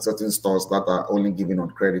at certain stores that are only given on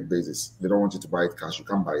credit basis, they don't want you to buy it cash, you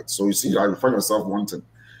can't buy it. So you see, you find yourself wanting,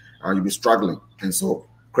 you'll be struggling. And so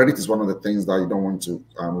credit is one of the things that you don't want to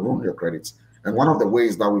ruin your credit. And one of the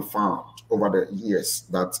ways that we found over the years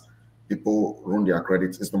that people ruin their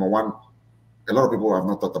credit is, number one, a lot of people have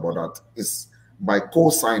not thought about that, is by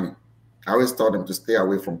co-signing. I always tell them to stay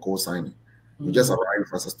away from co-signing. You just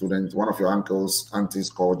arrived as a student, one of your uncles, aunties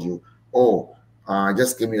called you, oh, I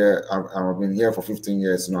just came here, I've been here for 15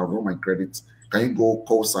 years, I've ruined my credit. Can you go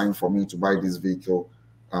co-sign for me to buy this vehicle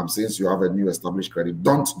since you have a new established credit?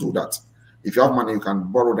 Don't do that. If you have money, you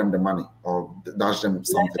can borrow them the money or dash them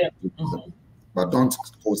something. But don't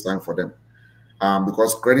co-sign for them.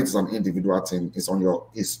 Because credit is an individual thing. It's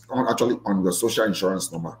actually on your social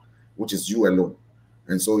insurance number, which is you alone.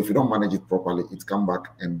 And so if you don't manage it properly, it come back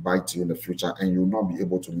and bite you in the future, and you'll not be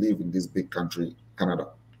able to live in this big country, Canada.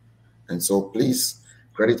 And so please,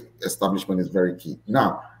 credit establishment is very key.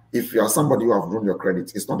 Now, if you are somebody who have ruined your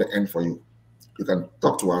credit, it's not the end for you. You can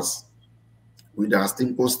talk to us. With our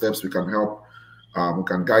simple steps, we can help. We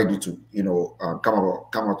can guide you to,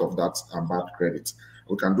 come out of that bad credit.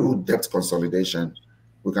 We can do debt consolidation.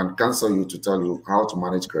 We can counsel you to tell you how to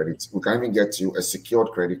manage credit. We can even get you a secured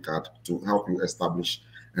credit card to help you establish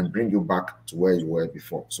and bring you back to where you were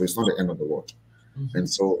before. So it's not the end of the world. And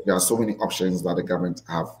so there are so many options that the government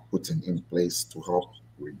have put in place to help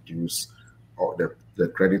reduce the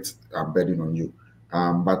credit burden on you.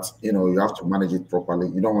 But you have to manage it properly.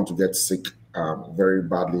 You don't want to get sick very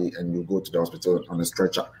badly and you go to the hospital on a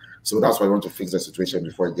stretcher. So that's why you want to fix the situation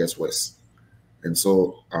before it gets worse. And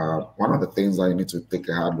so one of the things that you need to take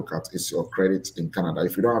a hard look at is your credit in Canada.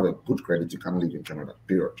 If you don't have a good credit, you can't live in Canada,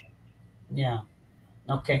 period. Yeah.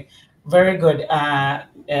 Okay. Very good,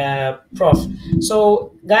 Prof.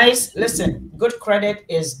 So, guys, listen, good credit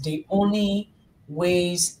is the only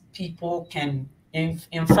ways people can, in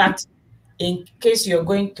fact, in case you're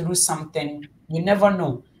going through something, you never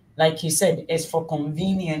know. Like he said, it's for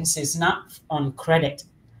convenience, it's not on credit.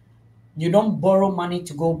 You don't borrow money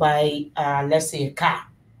to go buy, let's say, a car.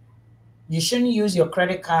 You shouldn't use your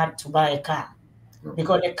credit card to buy a car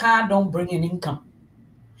because the car don't bring an income.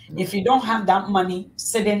 If you don't have that money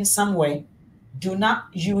sitting somewhere, do not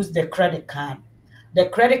use the credit card. The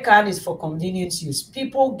credit card is for convenience use.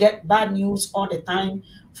 People get bad news all the time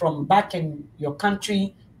from back in your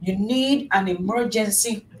country. You need an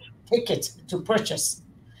emergency ticket to purchase.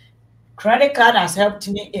 Credit card has helped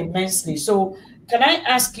me immensely. So, can I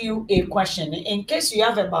ask you a question? In case you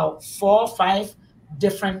have about 4 or 5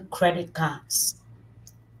 different credit cards,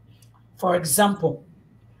 for example,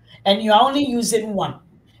 and you're only using one,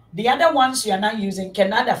 the other ones you are not using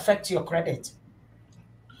cannot affect your credit.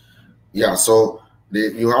 Yeah, so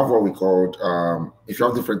you have what we called, if you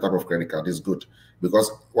have different type of credit card, it's good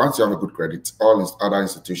because once you have a good credit, other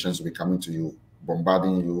institutions will be coming to you,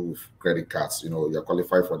 bombarding you with credit cards. You're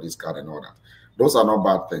qualified for this card and all that. Those are not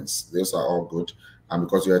bad things. Those are all good, and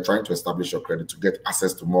because you are trying to establish your credit to get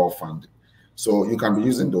access to more funding, so you can be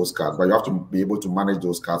using those cards, but you have to be able to manage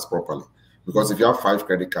those cards properly. Because if you have 5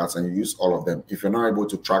 credit cards and you use all of them, if you're not able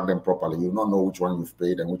to track them properly, you will not know which one you've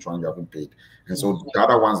paid and which one you haven't paid. And so the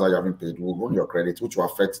other ones that you haven't paid will ruin your credit, which will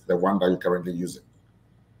affect the one that you're currently using.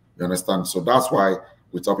 You understand? So that's why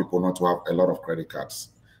we tell people not to have a lot of credit cards.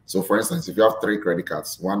 So for instance, if you have 3 credit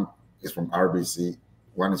cards, one is from RBC,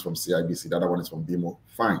 one is from CIBC, the other one is from BMO,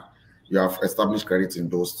 fine. You have established credit in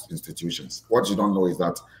those institutions. What you don't know is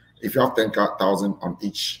that if you have 10,000 on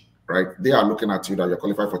each, right, they are looking at you that you're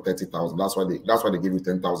qualified for 30,000. That's why they give you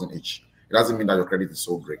 10,000 each. It doesn't mean that your credit is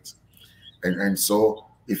so great. And so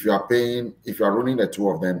if you are running the two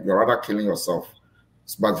of them, you're rather killing yourself.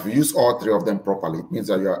 But if you use all 3 of them properly, it means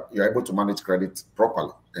that you're able to manage credit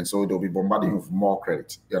properly. And so they'll be bombarding you with more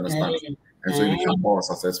credit. You understand? And so you become more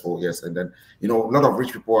successful. Yes. And then, a lot of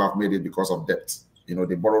rich people have made it because of debt.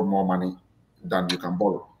 They borrowed more money than you can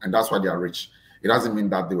borrow. And that's why they are rich. It doesn't mean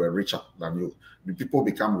that they were richer than you. The people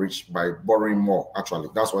become rich by borrowing more, actually.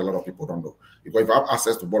 That's why a lot of people don't know. Because if I have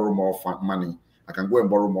access to borrow more money, I can go and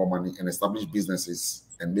borrow more money and establish businesses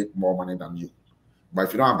and make more money than you. But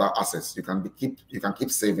if you don't have that access, you can keep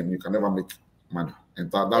saving. You can never make money. And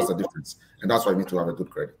that's the difference. And that's why you need to have a good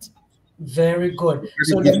credit. Very good.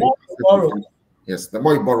 So the more you borrow. Yes, the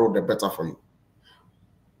more you borrow, the better for you.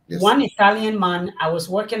 Yes. One Italian man, I was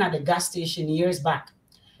working at the gas station years back.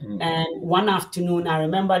 And one afternoon, I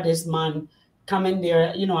remember this man coming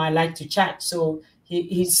there. I like to chat. So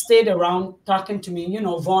he stayed around talking to me,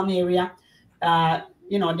 Vaughan area.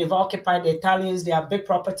 They've occupied the Italians. They have big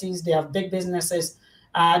properties. They have big businesses.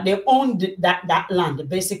 They own that land,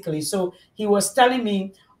 basically. So he was telling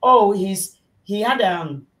me, he had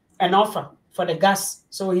an offer for the gas.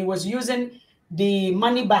 So he was using the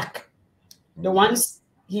money back, the ones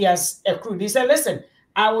he has accrued. He said, listen,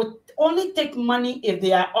 I would only take money if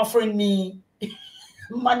they are offering me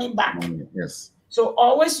money back. Yes. So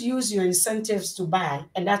always use your incentives to buy.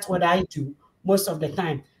 And that's what I do most of the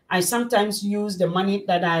time. I sometimes use the money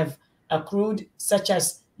that I've accrued, such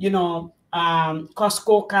as,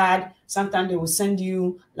 Costco card. Sometimes they will send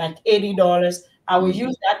you like $80. I will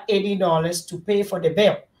use that $80 to pay for the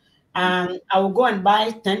bill. I will go and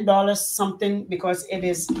buy $10 something because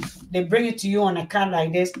they bring it to you on a card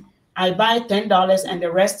like this. I buy $10 and the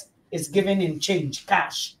rest is given in change,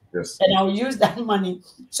 cash. Yes. And I'll use that money.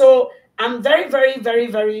 So I'm very, very, very,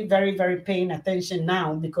 very, very, very paying attention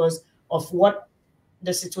now because of what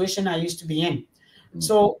the situation I used to be in.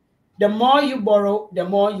 So the more you borrow, the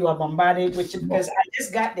more you are bombarded, because I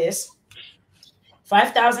just got this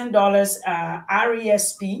 $5,000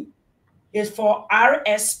 RESP is for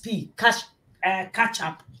RSP, catch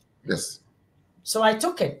up. Yes. So I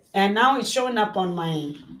took it, and now it's showing up on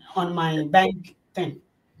my bank thing.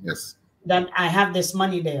 Yes. That I have this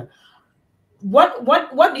money there. What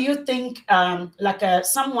do you think?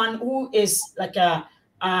 Someone who is like a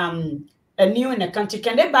new in the country,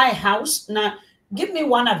 can they buy a house? Now, give me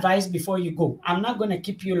one advice before you go. I'm not going to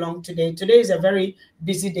keep you long today. Today is a very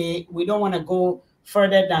busy day. We don't want to go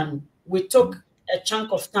further than we took a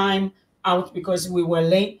chunk of time out because we were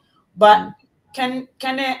late. But can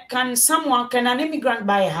an immigrant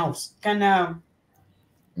buy a house?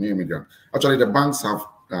 New immigrant. Actually, the banks have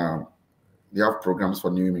they have programs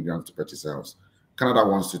for new immigrants to purchase a house. Canada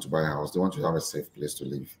wants you to buy a house. They want you to have a safe place to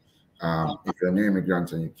live. If you're a new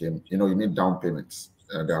immigrant and you came, you need down payments.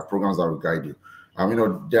 There are programs that will guide you.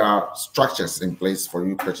 There are structures in place for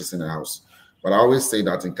you purchasing a house. But I always say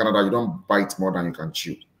that in Canada, you don't bite more than you can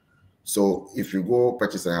chew. So if you go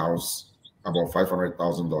purchase a house about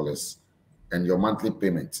 $500,000 and your monthly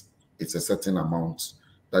payment, it's a certain amount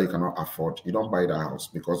that you cannot afford, you don't buy that house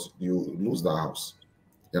because you lose the house.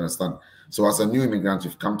 You understand? So as a new immigrant,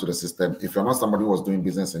 you've come to the system. If you're not somebody who was doing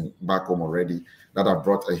business back home already, that have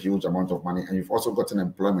brought a huge amount of money, and you've also gotten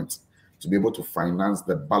employment to be able to finance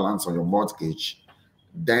the balance on your mortgage,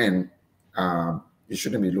 then you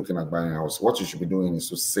shouldn't be looking at buying a house. What you should be doing is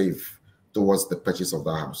to save towards the purchase of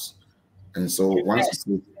that house. And so once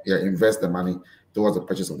you invest the money towards the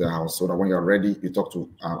purchase of the house, so that when you're ready, you talk to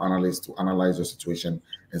analysts to analyze your situation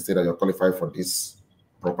and say that you're qualified for this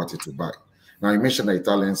property to buy. Now, you mentioned the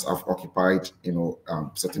Italians have occupied,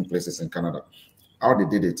 certain places in Canada. How they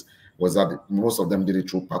did it was that most of them did it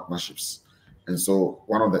through partnerships. And so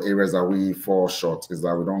one of the areas that we fall short is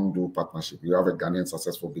that we don't do partnership. You have a Ghanaian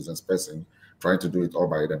successful business person trying to do it all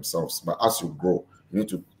by themselves. But as you grow, you need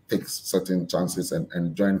to take certain chances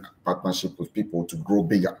and join partnership with people to grow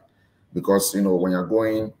bigger. Because, when you're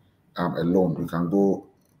going alone, you can go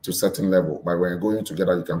to a certain level. But when you're going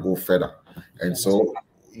together, you can go further. And so,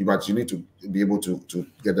 but you need to be able to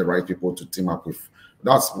get the right people to team up with.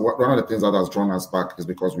 That's one of the things that has drawn us back, is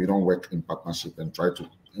because we don't work in partnership and try to,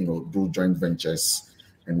 do joint ventures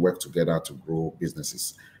and work together to grow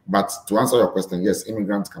businesses. But to answer your question, yes,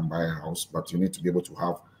 immigrants can buy a house, but you need to be able to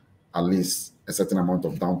have at least a certain amount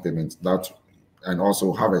of down payment, and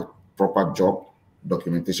also have a proper job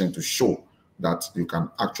documentation to show that you can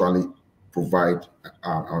actually provide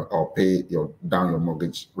or pay down your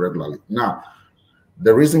mortgage regularly. Now,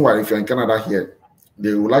 the reason why, if you're in Canada here,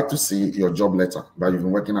 they would like to see your job letter, but you've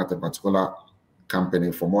been working at a particular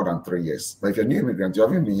company for more than 3 years. But if you're a new immigrant, you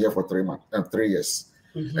haven't been here for 3 years.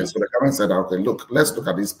 And so the government said, okay, look, let's look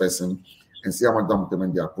at this person and see how much down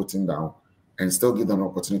payment they are putting down, and still give them an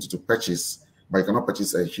opportunity to purchase. But you cannot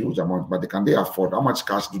purchase a huge amount, but can they afford? How much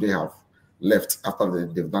cash do they have left after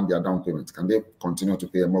they've done their down payment? Can they continue to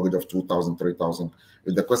pay a mortgage of 2,000, 3,000?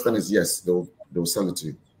 If the question is yes, they'll sell it to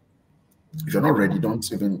you. If you're not ready,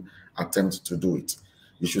 don't even attempt to do it.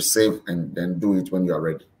 You should save and then do it when you are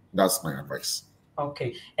ready. That's my advice.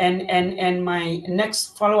 Okay. And my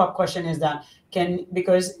next follow-up question is that,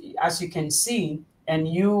 because as you can see, and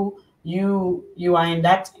you are in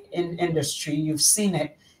that industry, you've seen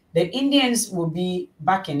it. The Indians will be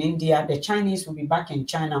back in India, the Chinese will be back in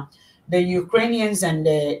China, the Ukrainians and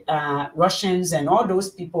the Russians and all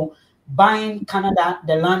those people buying Canada,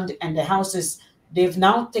 the land and the houses. They've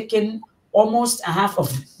now taken almost a half of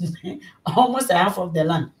the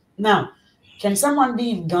land. Now, can someone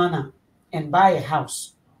be in Ghana and buy a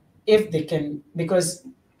house if they can? Because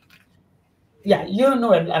you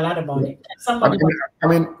know a lot about it. I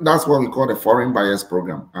mean, that's what we call the foreign buyers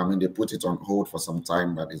program. I mean, they put it on hold for some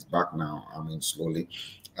time, but it's back now. I mean, slowly.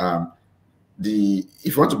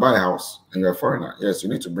 If you want to buy a house and you're a foreigner, yes, you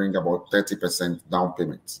need to bring about 30% down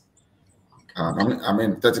payment. I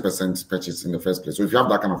mean, 30% purchase in the first place. So if you have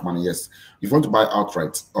that kind of money, yes. If you want to buy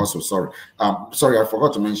outright, also, sorry, I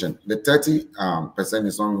forgot to mention the 30%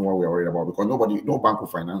 is not what we're worried about, because no bank will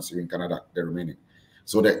finance you in Canada, the remaining.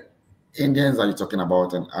 So the Indians that you're talking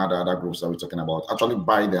about and other groups that we're talking about actually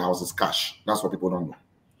buy the houses cash. That's what people don't know.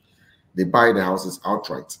 They buy the houses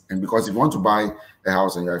outright. And because if you want to buy a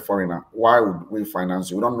house and you're a foreigner, why would we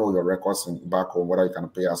finance you? We don't know your records back home, whether you can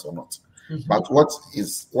pay us or not. But you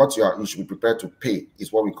should be prepared to pay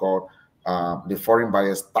is what we call the foreign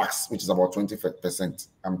buyers tax, which is about 20%,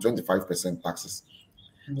 25% taxes.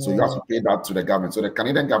 So you have to pay that to the government. So the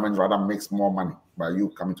Canadian government rather makes more money by you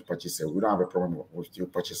coming to purchase it. We don't have a problem with you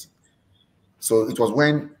purchasing. So it was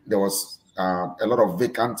when there was a lot of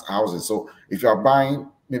vacant houses. So if you are buying,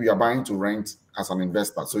 maybe you're buying to rent as an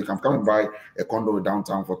investor. So you can come and buy a condo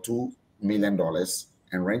downtown for $2 million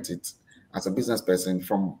and rent it as a business person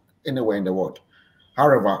from anywhere in the world.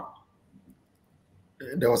 However,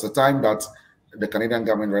 there was a time that the Canadian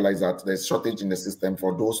government realized that there's shortage in the system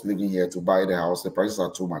for those living here to buy the house. The prices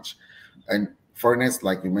are too much. And foreigners,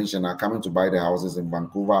 like you mentioned, are coming to buy the houses in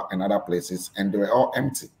Vancouver and other places, and they were all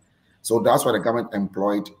empty. So that's why the government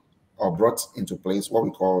employed or brought into place what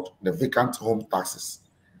we called the vacant home taxes.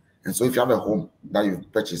 And so if you have a home that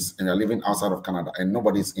you've purchased and you're living outside of Canada and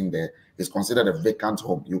nobody's in there, it's considered a vacant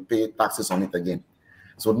home. You pay taxes on it again.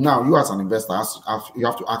 So now you as an investor, you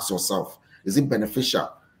have to ask yourself, is it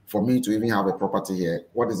beneficial for me to even have a property here?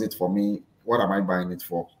 What is it for me? What am I buying it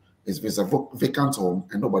for? If it's a vacant home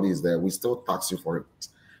and nobody is there, we still tax you for it.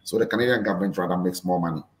 So the Canadian government rather makes more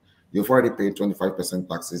money. You've already paid 25%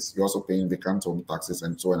 taxes. You're also paying vacant home taxes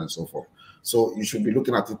and so on and so forth. So you should be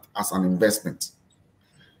looking at it as an investment.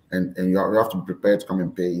 And you have to be prepared to come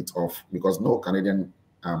and pay it off, because no Canadian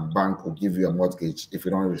bank will give you a mortgage if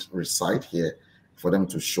you don't reside here, for them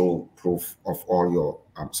to show proof of all your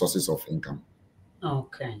sources of income.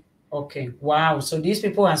 Okay. Wow. So these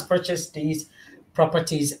people has purchased these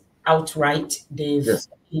properties outright. They've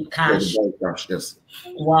in cash. Yes.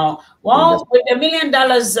 Wow. Well, with $1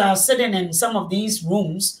 million sitting in some of these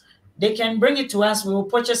rooms, they can bring it to us. We will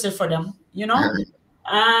purchase it for them.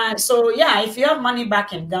 So yeah, if you have money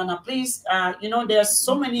back in Ghana, please, there's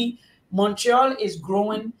so many. Montreal is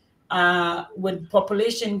growing with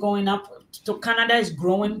population going up. To Canada is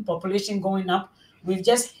growing, population going up. We've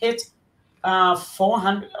just hit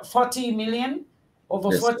 440 million over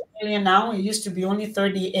Yes. 40 million now. It used to be only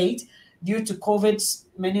 38 due to COVID.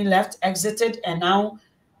 Many left, exited, and now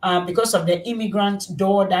because of the immigrant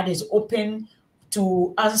door that is open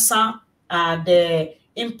to answer the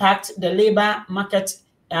impact, the labor market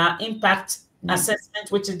impact assessment,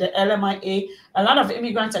 which is the LMIA. A lot of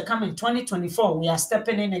immigrants are coming. 2024, we are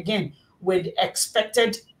stepping in again with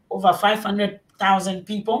expected over 500,000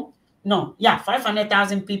 people. No, yeah,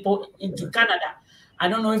 500,000 people into Canada. I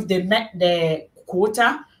don't know if they met the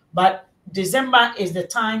quota, but December is the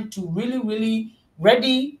time to really, really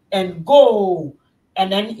ready and go.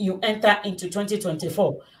 And then you enter into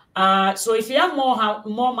 2024. So if you have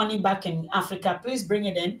more money back in Africa, please bring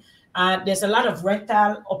it in. There's a lot of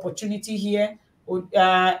rental opportunity here.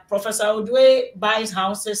 Professor Odwe buys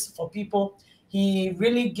houses for people. He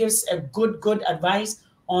really gives a good advice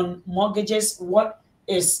on mortgages. What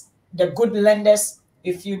is the good lenders?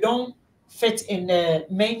 If you don't fit in the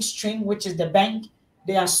mainstream, which is the bank,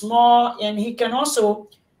 they are small, and he can also.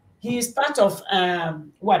 He is part of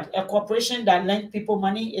a corporation that lend people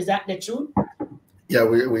money. Is that the truth? Yeah,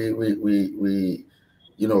 we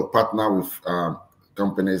partner with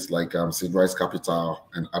companies like Seedrise Capital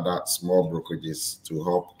and other small brokerages to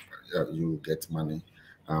help you get money,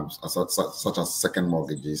 such as second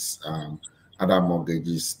mortgages, other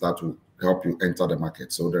mortgages that will help you enter the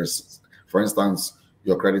market. So there's, for instance,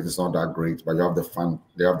 your credit is not that great, but you have the fund,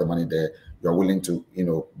 they have the money there. You're willing to,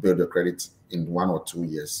 build your credit in 1 or 2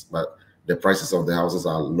 years, but the prices of the houses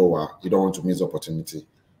are lower. You don't want to miss opportunity.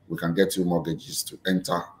 We can get you mortgages to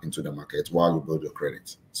enter into the market while you build your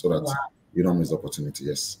credit so that Wow. you don't miss opportunity.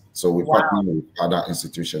 Yes. So we Wow. partner with other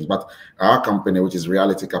institutions, but our company, which is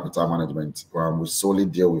Reality Capital Management, we solely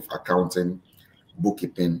deal with accounting,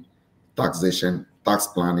 bookkeeping, taxation, tax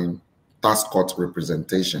planning, tax court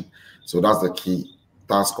representation. So that's the key,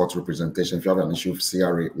 tax court representation. If you have an issue with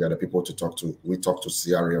CRA, we are the people to talk to. We talk to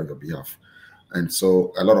CRA on your behalf. And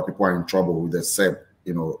so a lot of people are in trouble with the SEB,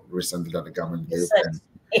 recently that the government gave. And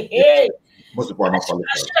Hey, most people are not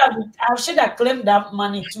qualified. I should have claimed that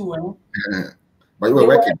money too. But you were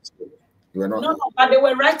working. You were not. No, but they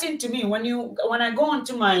were writing to me when I go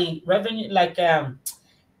onto my revenue, like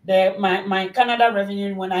my Canada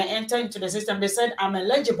revenue. When I enter into the system, they said I'm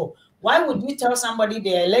eligible. Why would you tell somebody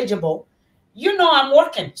they're eligible? I'm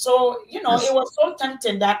working. So Yes. it was so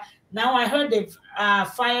tempting that now I heard they've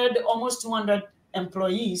fired almost 200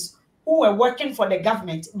 employees who were working for the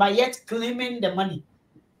government, but yet claiming the money.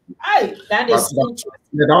 That is interesting.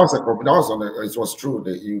 Yeah, it was true.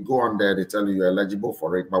 You go on there, they tell you you're eligible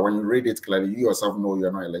for it, but when you read it clearly, you yourself know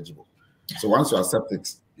you're not eligible. So once you accept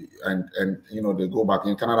it, and they go back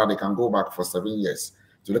in Canada, they can go back for 7 years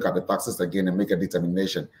to look at the taxes again and make a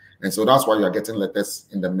determination. And so that's why you are getting letters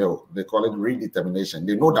in the mail. They call it redetermination.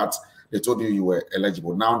 They know that they told you were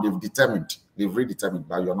eligible. Now they've redetermined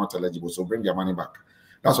that you're not eligible. So bring your money back.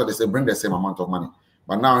 That's why they say bring the same amount of money.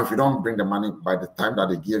 But now, if you don't bring the money by the time that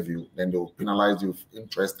they give you, then they will penalize you with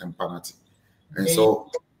interest and penalty. And so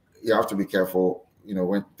you have to be careful,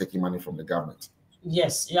 when taking money from the government.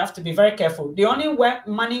 Yes, you have to be very careful. The only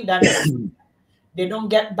money that they don't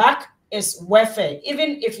get back is welfare.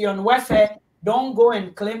 Even if you're on welfare, don't go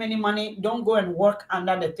and claim any money. Don't go and work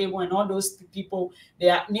under the table. And all those people, they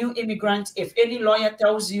are new immigrants. If any lawyer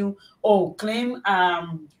tells you, oh, claim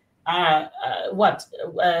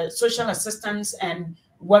social assistance and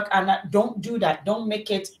work, and don't do that. Don't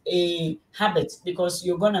make it a habit, because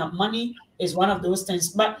money is one of those things.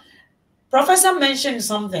 But Professor mentioned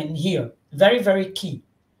something here, very, very key.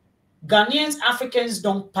 Ghanaians, Africans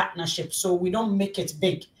don't partnership, so we don't make it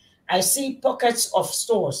big. I see pockets of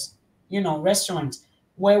stores, restaurants,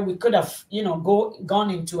 where we could have,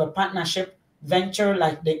 gone into a partnership venture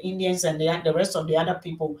like the Indians and the rest of the other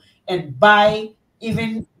people, and buy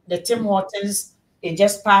even the Tim Hortons. It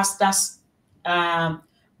just passed us.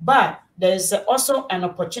 But there's also an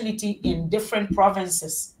opportunity in different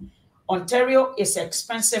provinces. Ontario is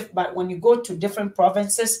expensive, but when you go to different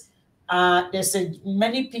provinces,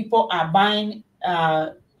 many people are buying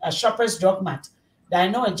a Shoppers Drug Mart. I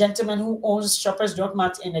know a gentleman who owns Shoppers Drug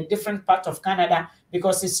Mart in a different part of Canada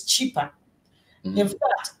because it's cheaper. Mm-hmm. In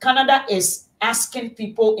fact, Canada is asking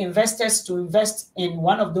investors to invest in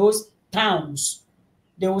one of those towns.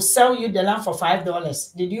 They will sell you the land for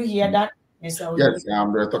 $5. Did you hear that, Mr. Yes,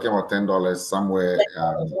 they're talking about $10 somewhere.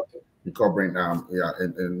 Covering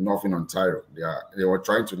in Northern Ontario. They were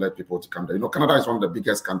trying to let people to come there. Canada is one of the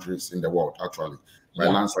biggest countries in the world, actually. By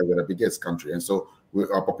landslide, we're the biggest country. And so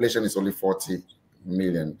our population is only 40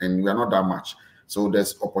 million, and we are not that much. So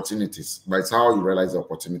there's opportunities, but it's how you realize the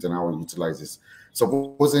opportunity and how you utilize this.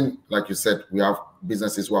 Supposing, like you said, we have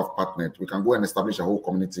businesses who have partnered, we can go and establish a whole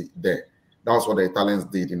community there. That was what the Italians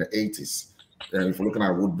did in the 80s. And if you're looking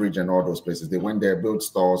at Woodbridge and all those places, they went there, built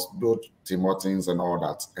stores, built Tim Hortons and all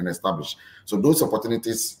that, and established. So those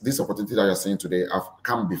opportunities, these opportunities that you're seeing today have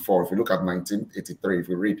come before. If you look at 1983, if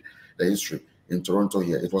you read the history in Toronto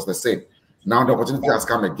here, it was the same. Now the opportunity has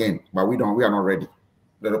come again, but we are not ready.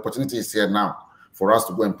 The opportunity is here now for us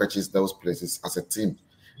to go and purchase those places as a team.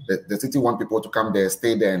 The city want people to come there,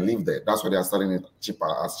 stay there, and live there. That's why they are selling it cheaper,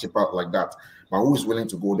 as cheaper like that. But who is willing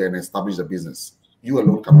to go there and establish the business? You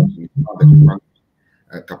alone cannot do it. You have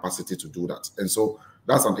the capacity to do that. And so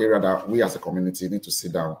that's an area that we as a community need to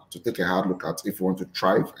sit down to take a hard look at if we want to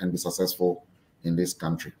thrive and be successful in this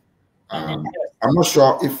country. I'm not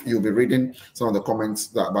sure if you'll be reading some of the comments,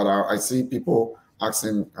 but I see people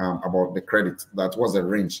asking about the credit. That was a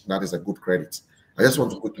range. That is a good credit. I just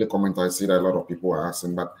want to quickly comment. I see that a lot of people are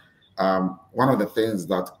asking, but one of the things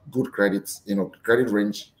that good credits, credit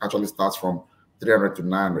range actually starts from 300 to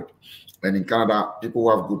 900. And in Canada, people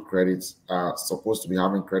who have good credits are supposed to be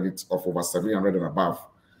having credits of over 700 and above.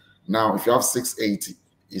 Now, if you have 680,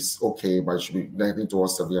 it's okay, but it should be heading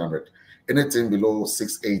towards 700. Anything below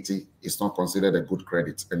 680 is not considered a good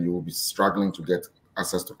credit, and you will be struggling to get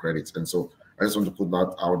access to credit. And so I just want to put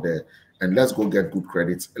that out there. And let's go get good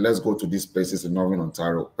credits. Let's go to these places in Northern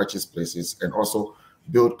Ontario, purchase places, and also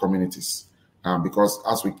build communities. Because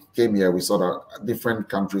as we came here, we saw that different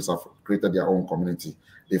countries have created their own community.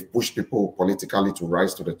 They've pushed people politically to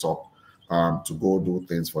rise to the top, to go do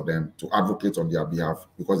things for them, to advocate on their behalf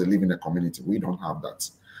because they live in a community. We don't have that.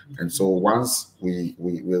 And so once we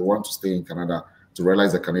want to stay in Canada to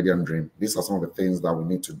realize the Canadian dream, these are some of the things that we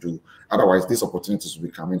need to do. Otherwise, these opportunities will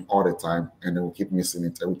be coming all the time, and then we'll keep missing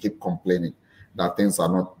it, and we'll keep complaining that things are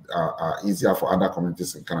not easier for other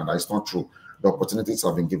communities in Canada. It's not true. The opportunities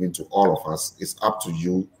have been given to all of us. It's up to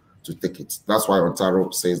you to take it. That's why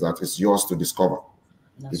Ontario says that it's yours to discover.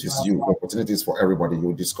 It is you. The opportunity is for everybody.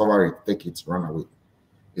 You discover it, take it, run away.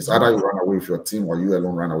 It's either you run away with your team or you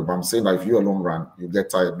alone run away. But I'm saying that if you alone run, you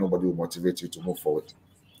get tired. Nobody will motivate you to move forward.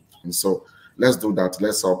 And so let's do that.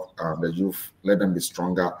 Let's help the youth. Let them be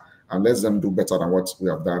stronger and let them do better than what we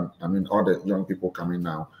have done. I mean, all the young people coming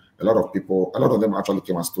now, a lot of them actually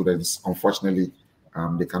came as students. Unfortunately,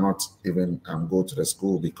 they cannot even go to the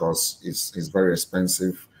school because it's very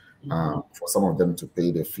expensive for some of them to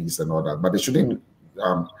pay the fees and all that. But they shouldn't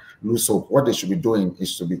lose hope. What they should be doing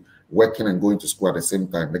is to be working and going to school at the same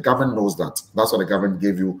time. The government knows that. That's why the government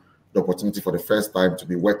gave you the opportunity for the first time to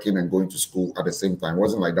be working and going to school at the same time. It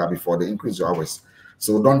wasn't like that before. They increased your hours.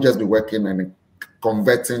 So don't just be working and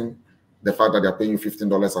converting the fact that they're paying you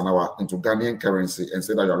 $15 an hour into Ghanaian currency and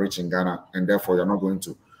say that you're rich in Ghana and therefore you're not going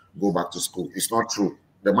to go back to school. It's not true.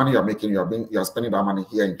 The money you're making, you're spending that money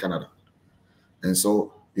here in Canada. And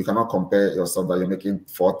so you cannot compare yourself that you're making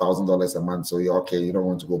 $4,000 a month. So you're okay, you don't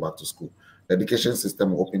want to go back to school. The education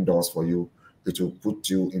system will open doors for you. It will put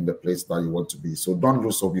you in the place that you want to be. So don't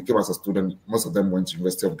lose hope. You came as a student. Most of them went to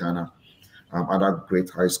University of Ghana, other great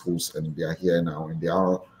high schools, and they are here now. And they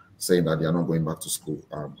are saying that they are not going back to school.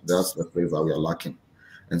 That's the place that we are lacking.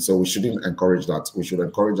 And so we shouldn't encourage that. We should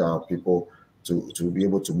encourage our people to be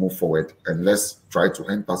able to move forward. And let's try to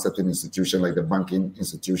enter certain institutions like the banking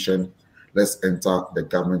institution. Let's enter the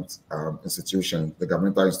government institution, the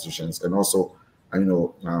governmental institutions, and also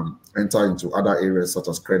enter into other areas such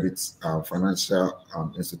as credits, financial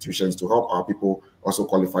institutions to help our people also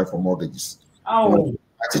qualify for mortgages. Oh.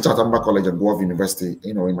 I teach at Amba College and Guelph University.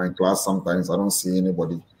 In my class, sometimes I don't see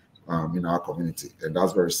anybody in our community, and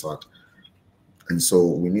that's very sad. And so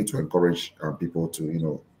we need to encourage people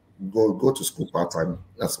to, go to school part time.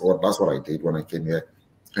 That's what I did when I came here,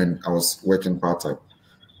 and I was working part time.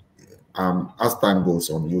 As time goes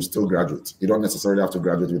on, you still graduate. You don't necessarily have to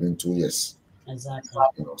graduate within 2 years.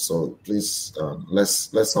 Exactly. So please,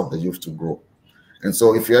 let's help the youth to grow. And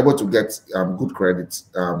so if you're able to get good credit,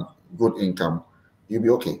 good income, you'll be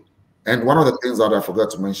okay. And one of the things that I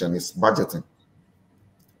forgot to mention is budgeting.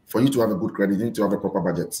 For you to have a good credit, you need to have a proper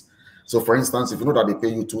budget. So for instance, if you know that they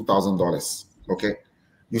pay you $2,000, okay,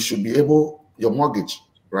 you should be able, your mortgage,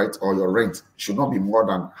 right, or your rent should not be more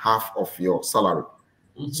than half of your salary.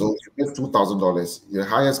 So if you get $2,000, your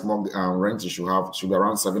highest rent you should have should be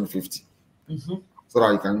around $750, so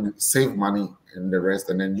that you can save money in the rest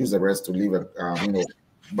and then use the rest to live,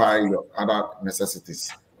 buy your other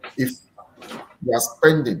necessities. If you are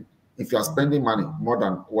spending money more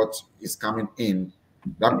than what is coming in,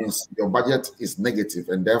 that means your budget is negative,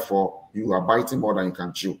 and therefore you are biting more than you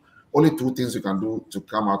can chew. Only two things you can do to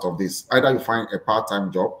come out of this: either you find a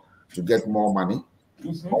part-time job to get more money,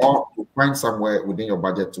 or to find somewhere within your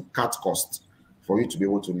budget to cut costs for you to be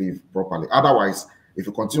able to live properly. Otherwise, if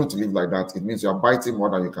you continue to live like that, it means you are biting more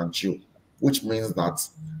than you can chew. which means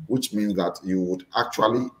that you would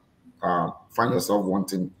actually find yourself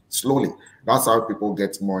wanting slowly. That's how people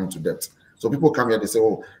get more into debt. So people come here, they say,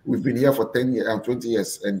 "Oh, we've been here for 10 years and 20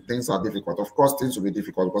 years, and things are difficult." Of course, things will be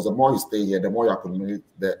difficult because the more you stay here, the more you accumulate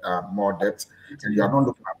the more debt, and you are not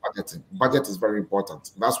looking at budgeting. Budget is very important.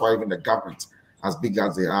 That's why even the government, as big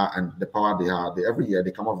as they are and the power they are, every year they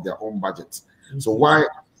come up with their own budget. So why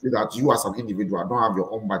is it that you as an individual don't have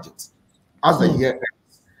your own budget? As the year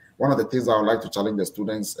ends, one of the things I would like to challenge the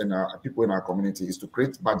students and people in our community is to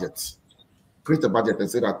create budgets. Create a budget and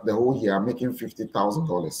say that the whole year I'm making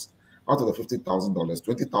 $50,000. Out of the $50,000,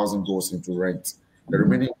 20,000 goes into rent. The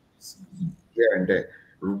remaining is here and there.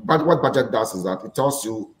 But what budget does is that it tells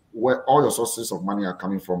you where all your sources of money are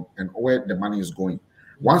coming from and where the money is going.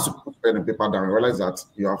 Once you put pen and paper down, you realize that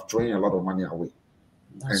you have thrown a lot of money away.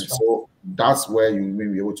 So that's where you may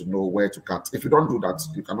be able to know where to cut. If you don't do that,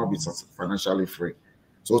 you cannot be financially free.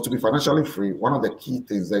 So to be financially free, one of the key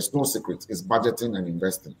things, there's no secret, is budgeting and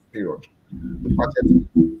investing, period. Budget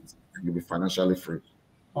and you'll be financially free.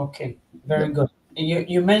 Okay, very good.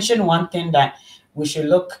 You mentioned one thing that we should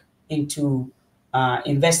look into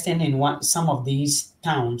investing in some of these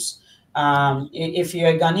towns. If you're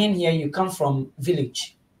a Ghanaian here, you come from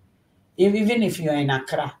village. Even if you're in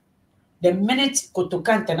Accra, the minute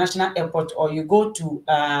Kotoka International Airport or you go to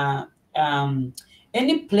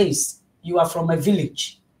any place, you are from a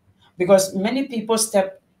village. Because many people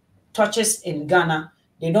touches in Ghana,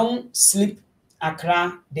 they don't sleep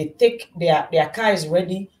Accra, they take their car is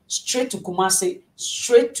ready, straight to Kumasi,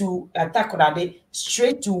 straight to Takoradi,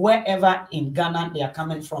 straight to wherever in Ghana they are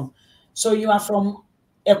coming from. So you are from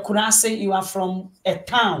Ekurase, you are from a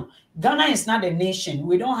town. Ghana is not a nation.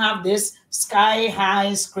 We don't have this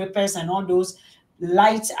sky-high scrapers and all those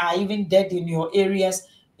lights are even dead in your areas.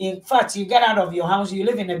 In fact, you get out of your house, you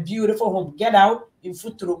live in a beautiful home, get out in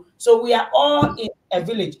Futuro. So we are all in a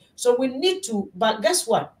village. So we need to, but guess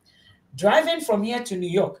what? Driving from here to New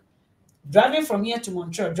York, driving from here to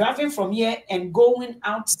Montreal, driving from here and going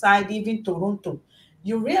outside, even Toronto,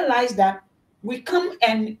 you realize that we come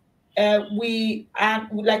and we are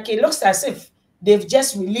like, it looks as if they've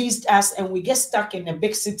just released us and we get stuck in a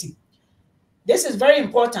big city. This is very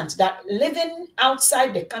important, that living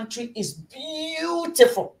outside the country is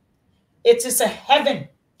beautiful. It is a heaven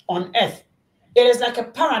on earth. It is like a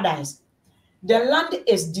paradise. The land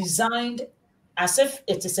is designed as if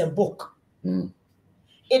it is a book.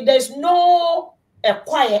 There's no a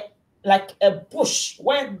quiet like a bush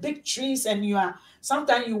where big trees and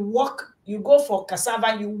sometimes you walk, you go for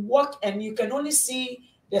cassava, you walk and you can only see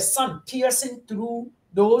the sun piercing through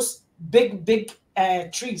those big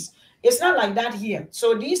trees. It's not like that here.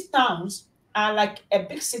 So these towns are like a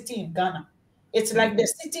big city in Ghana. It's like the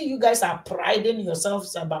city you guys are priding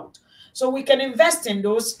yourselves about. So we can invest in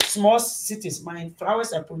those small cities. My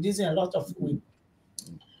flowers are producing a lot of weed.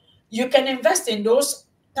 You can invest in those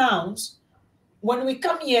towns. When we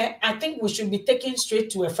come here, I think we should be taken straight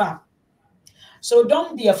to a farm. So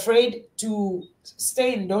don't be afraid to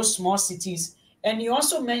stay in those small cities. And you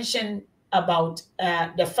also mentioned about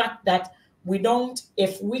the fact that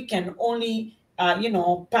if we can only,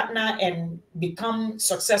 partner and become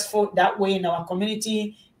successful that way in our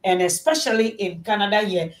community, and especially in Canada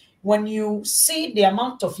here, when you see the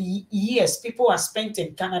amount of years people are spent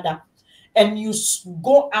in Canada and you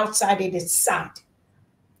go outside, it is sad.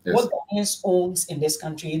 Yes. What Ghanaians owns in this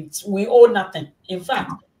country, we owe nothing. In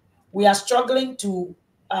fact, we are struggling to,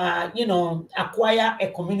 acquire a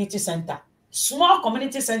community center. Small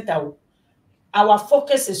community center. Our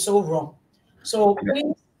focus is so wrong. So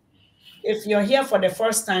please, if you're here for the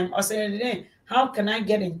first time, or say, how can I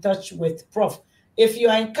get in touch with Prof? If you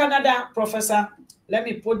are in Canada, Professor, let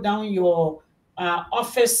me put down your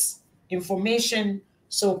office information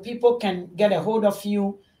so people can get a hold of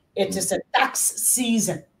you. It is a tax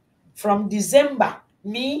season. From December,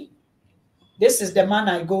 this is the man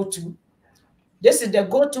I go to. This is the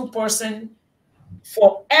go-to person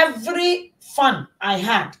for every fund I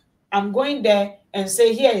had. I'm going there and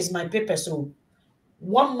say, here is my paper. So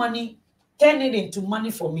one money, turn it into money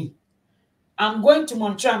for me. I'm going to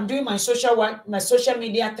Montreal. I'm doing my social work, my social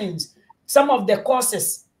media things. Some of the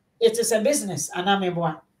courses, it is a business, and I'm a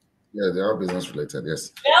boy. Yeah, they are business related.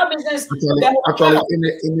 Yes, they are business. Actually,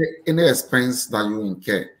 any expense that you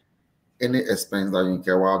incur,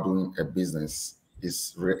 while doing a business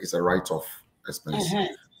is a write-off expense.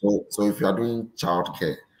 So if you are doing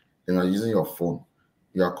childcare, and you're using your phone,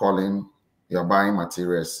 you are calling, you are buying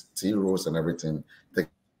materials, tea rolls and everything,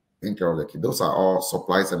 taking care of the kid. Those are all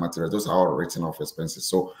supplies and materials. Those are all written off expenses.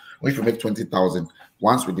 So if you make 20,000,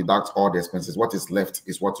 once we deduct all the expenses, what is left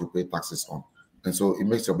is what you pay taxes on. and so it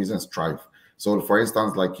makes your business thrive. So, for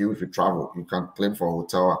instance, like you, if you travel, you can claim for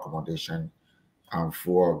hotel accommodation,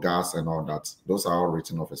 for gas and all that. Those are all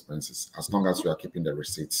written off expenses as long as you are keeping the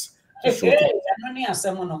receipts to show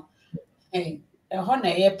to. Hey,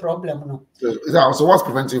 a problem, no. So what's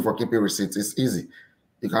preventing you from keeping receipts? It's easy.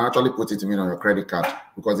 You can actually put it in on your credit card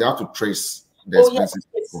because you have to trace the Oh, yes,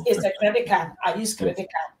 expenses. it's a credit card. I use Yes. credit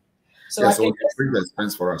card. So Yeah, I so can you bring the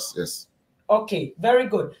expense for us. Yes. okay, very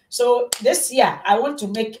good. So this year I want to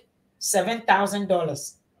make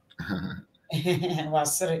 $7,000.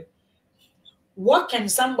 What can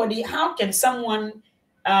somebody, how can someone,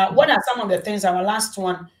 what are some of the things, our last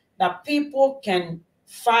one, that people can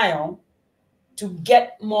file to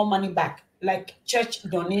get more money back, like church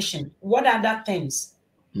donation? What are the things?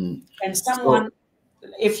 And So someone,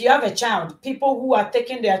 if you have a child, people who are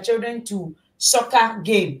taking their children to soccer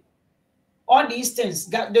game, all these things,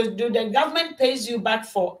 do the government pays you back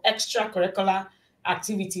for extracurricular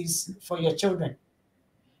activities for your children?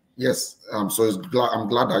 yes, so I'm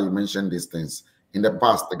glad that you mentioned these things. In the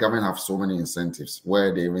past, the government have so many incentives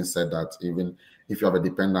where they even said that even if you have a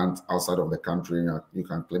dependent outside of the country, you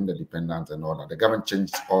can claim the dependent and all that. The government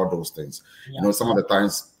changed all those things. Yeah. You know, some of the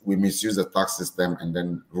times we misuse the tax system and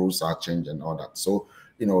then rules are changed and all that. So,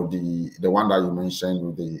 you know, the one that you mentioned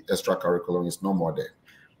with the extracurricular is no more there.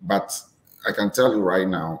 But I can tell you right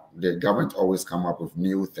now, the government always come up with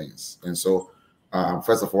new things. And so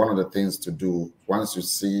first of all, one of the things to do once you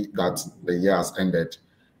see that the year has ended,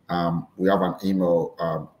 we have an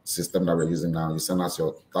email system that we're using now. You send us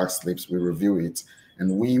your tax slips, we review it,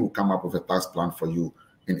 and we will come up with a tax plan for you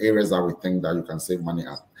in areas that we think that you can save money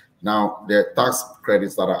at. Now, the tax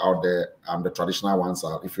credits that are out there, the traditional ones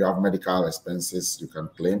are if you have medical expenses, you can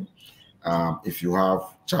claim. If you have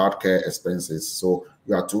childcare expenses, so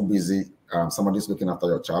you are too busy, somebody's looking after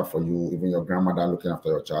your child for you, even your grandmother looking after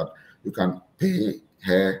your child, you can pay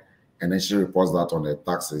her and then she reports that on the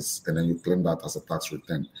taxes and then you claim that as a tax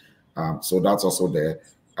return. So that's also there.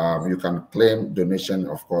 You can claim donation,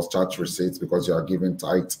 of course, church receipts because you are giving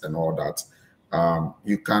tithes and all that.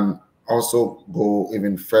 You can also go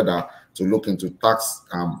even further to look into tax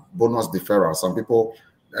bonus deferral. Some people,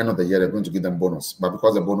 end of the year, they're going to give them bonus, but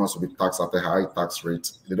because the bonus will be taxed at a high tax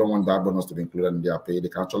rate, they don't want that bonus to be included in their pay. They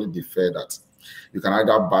can actually defer that. You can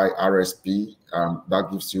either buy RSP, that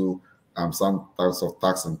gives you some types of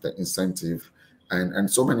tax incentive, and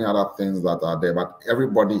so many other things that are there. But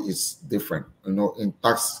everybody is different. You know, in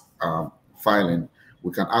tax filing,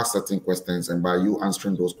 we can ask certain questions, and by you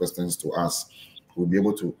answering those questions to us, we'll be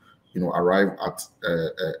able to, you know, arrive at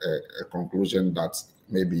a conclusion that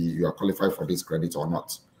maybe you are qualified for this credit or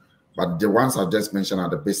not. But the ones I just mentioned are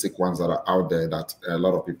the basic ones that are out there that a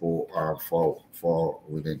lot of people fall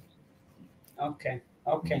within. Okay.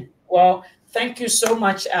 Okay. Well, thank you so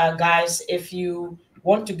much, guys. If you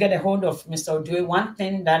want to get a hold of Mr. Odue, one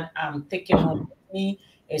thing that I'm taking home with me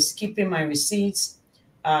is keeping my receipts,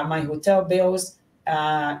 my hotel bills,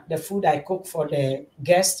 the food I cook for the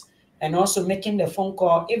guests, and also making the phone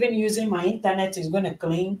call. Even using my internet is going to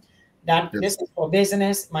claim that Yes. this is for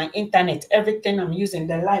business. My internet, everything I'm using,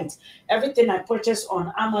 the lights, everything I purchase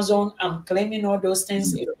on Amazon, I'm claiming all those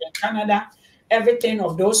things. If you're in Canada, everything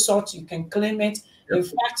of those sorts, you can claim it. Yep. In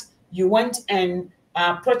fact, you went and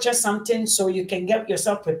purchased something so you can get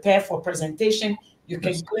yourself prepared for presentation. You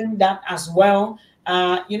can Yes. claim that as well.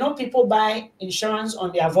 You know, people buy insurance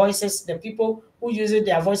on their voices. The people who use it,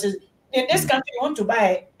 their voices. In this country, you want to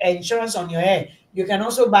buy insurance on your hair. You can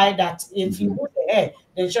also buy that if you lose the hair.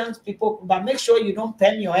 The insurance people, but make sure you don't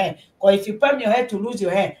perm your hair. Because if you perm your hair to lose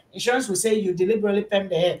your hair, insurance will say you deliberately perm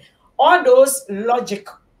the hair. All those logic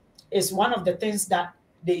is one of the things that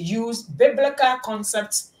they use, biblical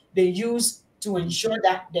concepts they use to ensure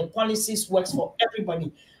that the policies works for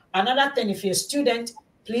everybody. Another thing, if you're a student,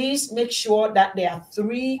 please make sure that there are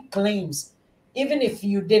 3 claims. Even if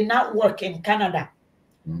you did not work in Canada,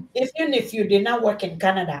 even if you did not work in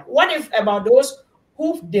Canada, what if about those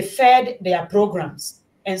who deferred their programs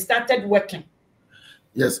and started working?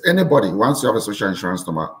 Yes, anybody, once you have a social insurance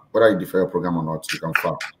number, whether you defer a program or not, you can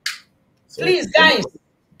file. So Please, guys,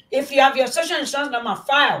 if you have your social insurance number,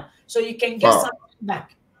 file so you can get file. something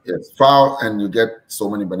back. Yes, file and you get so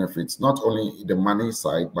many benefits. Not only the money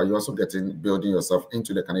side, but you're also building yourself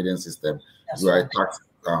into the Canadian system. That's You are right. a tax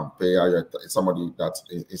payer, you're somebody that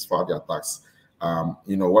is filed their tax.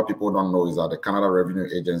 You know, what people don't know is that the Canada Revenue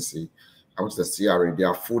Agency, which is the CRA,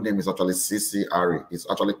 their full name is actually CCRA. It's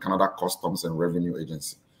actually Canada Customs and Revenue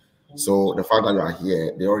Agency. So the fact that you are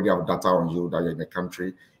here, they already have data on you that you're in the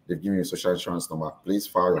country. They've given you a social insurance number. Please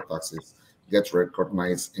file your taxes, get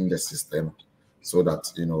recognized in the system. so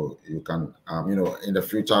that you can in the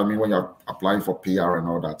future. I mean, when you're applying for PR and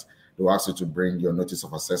all that, they'll ask you to bring your notice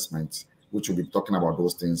of assessment, which will be talking about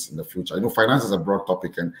those things in the future. Finance is a broad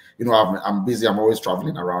topic, and I'm busy. I'm always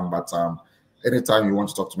traveling around, but anytime you want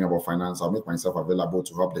to talk to me about finance, I'll make myself available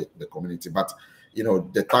to help the community. But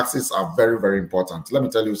the taxes are very, very important. Let me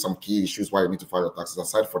tell you some key issues why you need to file your taxes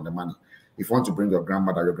aside from the money. If you want to bring your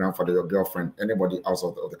grandmother, your grandfather, your girlfriend, anybody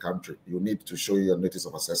outside of the country, you need to show your notice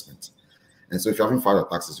of assessment. And so if you haven't filed your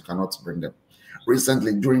taxes, you cannot bring them.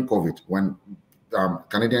 Recently, during COVID, when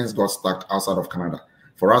Canadians got stuck outside of Canada,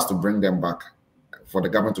 for us to bring them back, for the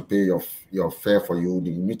government to pay your fare for you,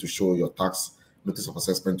 you need to show your tax notice of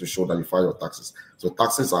assessment to show that you file your taxes. So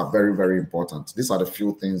taxes are very, very important. These are the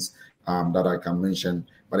few things that I can mention,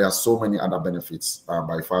 but there are so many other benefits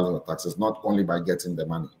by filing your taxes, not only by getting the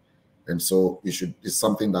money. And so it's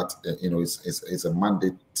something that is a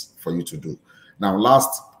mandate for you to do. Now,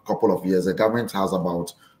 last couple of years, the government has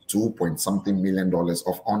about $2 million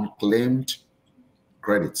of unclaimed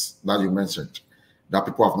credits that you mentioned, that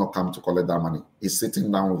people have not come to collect that money. It's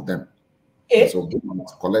sitting down with them. So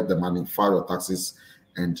collect the money, file your taxes,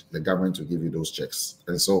 and the government will give you those checks.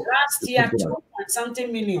 And so last year,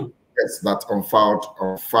 $2 million. Yes, that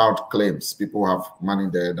unfiled claims. People have money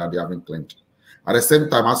there that they haven't claimed. At the same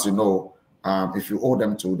time, as you know, if you owe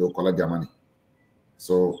them to, they'll collect their money.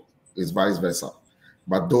 So it's vice versa.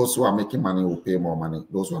 But those who are making money will pay more money.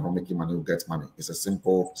 Those who are not making money will get money. It's a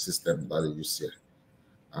simple system that they use here.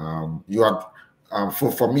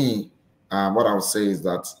 For me, what I would say is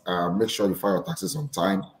that make sure you file your taxes on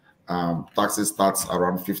time. Taxes starts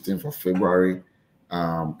around 15th of February,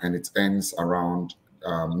 and it ends around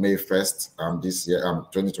May 1st this year,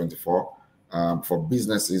 2024. For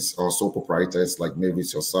businesses or sole proprietors like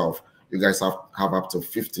Mavis yourself, you guys have up to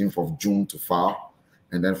 15th of June to file.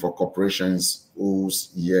 And then for corporations whose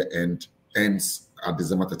year end ends at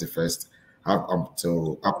December 31st, have up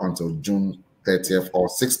until June 30th, or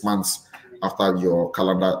 6 months after your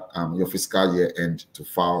calendar, your fiscal year end, to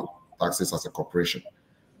file taxes as a corporation.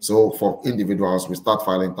 So for individuals, we start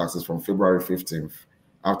filing taxes from February 15th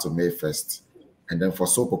up to May 1st. And then for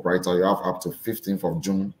sole proprietor, you have up to 15th of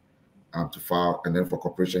June to file. And then for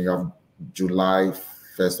corporation, you have July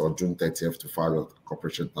 1st or June 30th to file your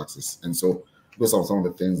corporation taxes. And so those are some of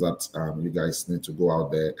the things that you guys need to go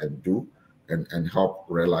out there and do and help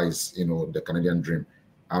realize, the Canadian dream.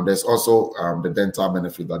 There's also the dental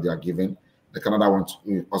benefit that they are giving. The Canada wants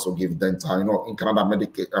to also give dental. In Canada,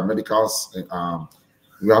 medicals,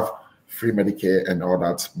 we have free Medicare and all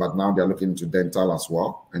that, but now they're looking into dental as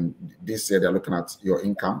well. And this year they're looking at your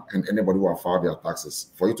income and anybody who have filed their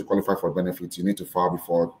taxes. For you to qualify for benefits, you need to file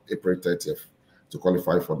before April 30th to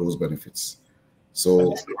qualify for those benefits.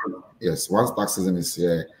 So yes, once tax season is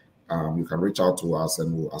here, you can reach out to us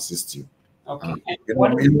and we'll assist you. Okay.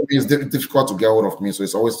 It's difficult to get hold of me, so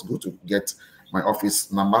it's always good to get my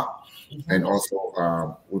office number. And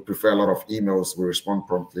also, we prefer a lot of emails. We respond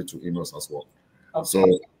promptly to emails as well. Okay. So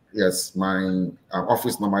yes, my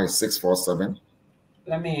office number is 647.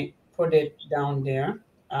 Let me put it down there.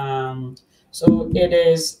 So it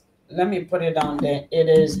is. Let me put it down there. It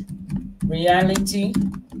is Reality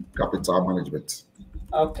Capital Management.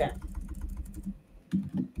 Okay.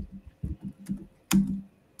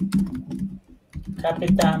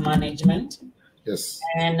 Capital Management. Yes.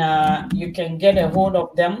 And you can get a hold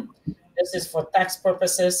of them. This is for tax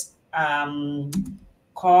purposes.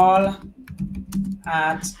 Call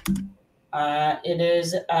at it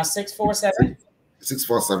is 647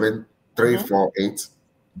 348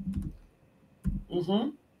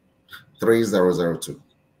 3002.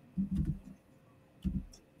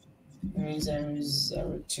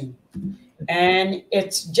 3002. And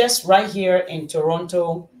it's just right here in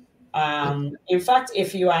Toronto. In fact,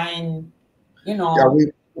 if you are in,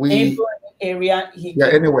 we area,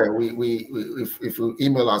 anywhere. If you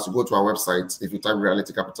email us, you go to our website. If you type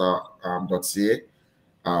realitycapital.ca,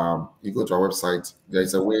 you go to our website. There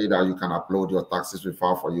is a way that you can upload your taxes. We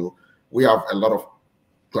file for you. We have a lot of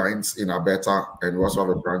clients in Alberta, and we also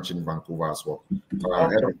have a branch in Vancouver as well. Our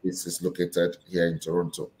head office is located here in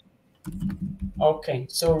Toronto. Okay,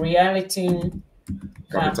 so Reality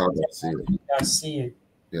Capital.ca.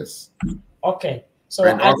 Yes. Okay. So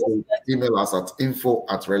and also email us at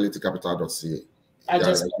info@realitycapital.ca. I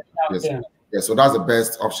just put it out there. Yeah, so that's the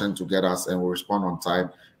best option to get us, and we'll respond on time.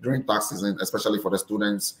 During tax season, especially for the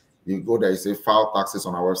students, you go there, you say file taxes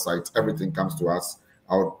on our website, everything comes to us.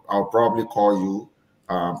 I'll probably call you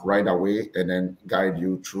right away and then guide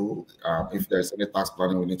you through if there's any tax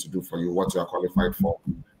planning we need to do for you, what you are qualified for,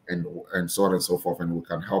 and so on and so forth, and we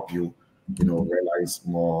can help you, realize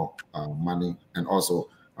more money. And also,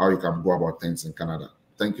 how you can go about things in Canada.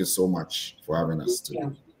 Thank you so much for having us today. Yeah.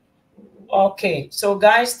 Okay, so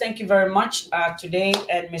guys, thank you very much today.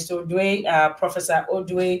 And Mr. Odwe, Professor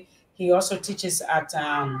Odwe, he also teaches at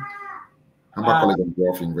Humber College and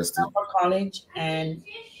Guelph University. College and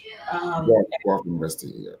Guelph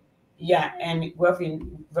University, yeah. Yeah, and Guelph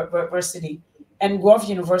University and Guelph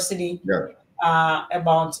University. Yeah.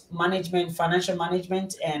 About management, financial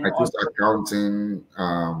management, and I teach also accounting,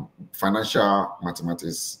 financial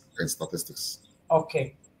mathematics, and statistics.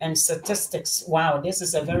 okay, and statistics. Wow, this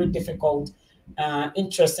is a very difficult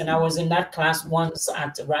interest, and I was in that class once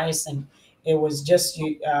at Rice, and it was just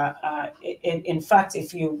you. In fact,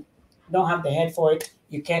 if you don't have the head for it,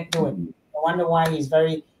 you can't do it. I wonder why it's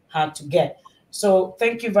very hard to get. So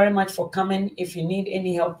thank you very much for coming. If you need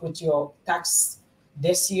any help with your tax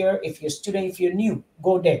this year, if you're a student, if you're new,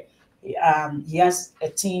 go there. He has a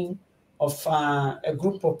team of a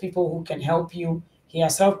group of people who can help you. He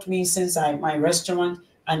has helped me since my restaurant.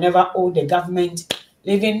 I never owe the government.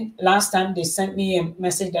 Even last time they sent me a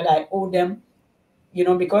message that I owe them,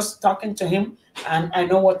 because talking to him and I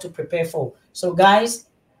know what to prepare for. So guys,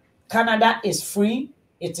 Canada is free.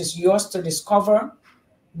 It is yours to discover.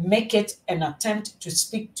 Make it an attempt to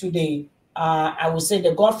speak to the, I would say,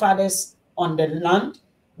 the godfathers on the land,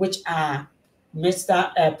 which are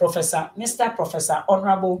Mr. Professor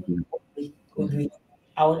Honorable Odwe.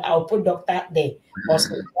 I'll put doctor there.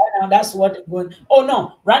 Also, right now that's what going. Oh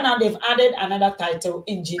no, right now they've added another title,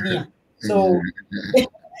 engineer. So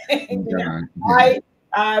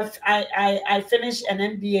I finished an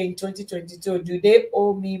MBA in 2022. Do they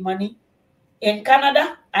owe me money? In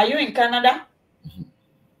Canada? Are you in Canada?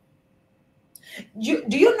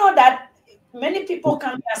 Do you know that many people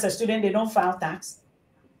come here as a student, they don't file tax?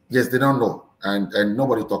 Yes, they don't know, and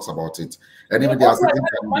nobody talks about it. And even there are certain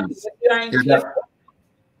Canadians,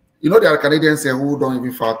 there are Canadians here who don't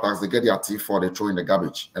even file tax. They get their T4, they throw in the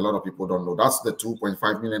garbage. A lot of people don't know. That's the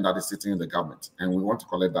 2.5 million that is sitting in the government, and we want to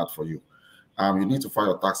collect that for you. You need to file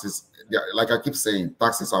your taxes. Like I keep saying,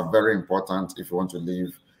 taxes are very important if you want to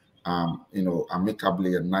live,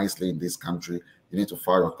 amicably and nicely in this country. You need to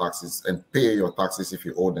file your taxes and pay your taxes if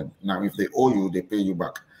you owe them. Now, if they owe you, they pay you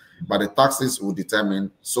back. But the taxes will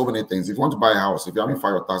determine so many things. If you want to buy a house, if you haven't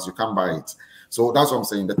filed your tax, you can't buy it. So that's what I'm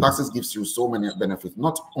saying. The taxes gives you so many benefits.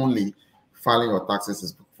 Not only filing your taxes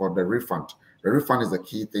is for the refund. The refund is the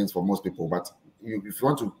key things for most people. But if you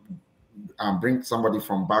want to bring somebody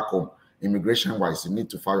from back home, immigration-wise, you need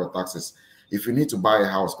to file your taxes. If you need to buy a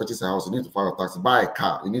house, purchase a house, you need to file your taxes. Buy a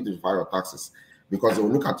car, you need to file your taxes, because they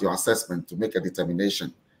will look at your assessment to make a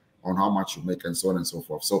determination on how much you make and so on and so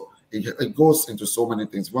forth. So it goes into so many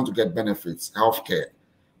things. If you want to get benefits, healthcare,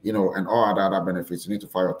 and all other benefits, you need to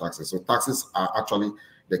file your taxes. So taxes are actually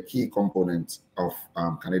the key component of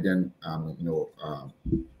Canadian,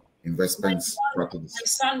 investments strategies. My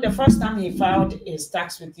son, the first time he filed his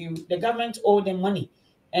tax with you, the government owed him money,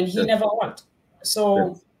 and he never worked.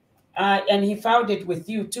 So, and he filed it with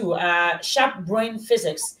you too. Sharp Brain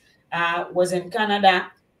Physics was in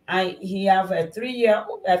Canada. He have a three-year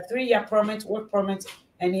work permit,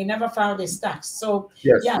 and he never filed his tax. So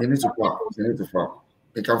yes, you need to file. You need to file.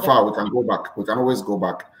 We can file. We can go back. We can always go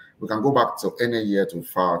back. We can go back to any year to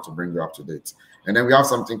file to bring you up to date. And then we have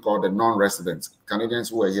something called the non-residents. Canadians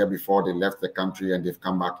who were here before they left the country and they've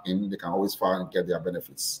come back in, they can always file and get their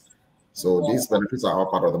benefits. So these benefits are all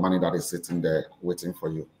part of the money that is sitting there waiting for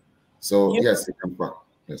you. So yes, you can file.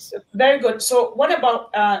 Yes. Very good. So what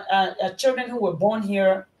about children who were born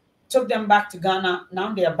here, took them back to Ghana,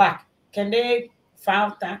 now they are back? Can they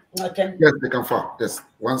file tax? Yes, they can file. Yes.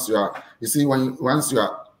 Once you are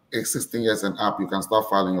 16 years and up, you can start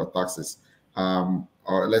filing your taxes.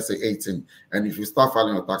 Or let's say 18. And if you start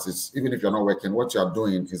filing your taxes, even if you're not working, what you are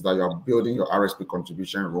doing is that you are building your RSP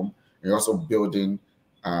contribution room, and you're also building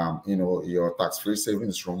your tax-free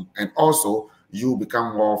savings room, and also you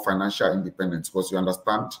become more financial independent because you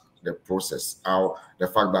understand the process, how the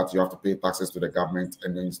fact that you have to pay taxes to the government,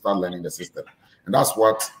 and then you start learning the system. And that's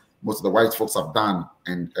what most of the white folks have done,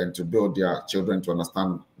 and to build their children to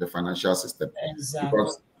understand the financial system. Exactly.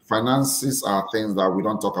 Because finances are things that we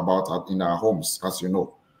don't talk about in our homes, as you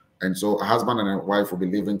know. And so a husband and a wife will be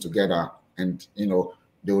living together, and they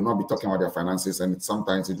will not be talking about their finances, and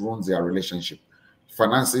sometimes it ruins their relationship.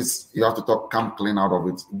 Finances, you have to come clean out of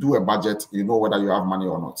it. Do a budget, whether you have money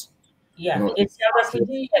or not. Yeah, if you're a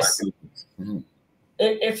refugee, yes. Mm-hmm.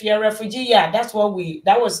 If you're a refugee, that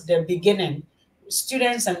was the beginning.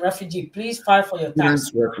 Students and refugee, please file for your tax.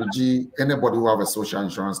 Students, refugee, anybody who have a social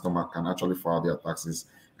insurance number can actually file their taxes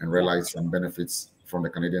and realize some benefits from the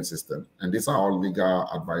Canadian system. And these are all legal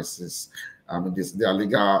advices. They are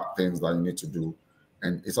legal things that you need to do.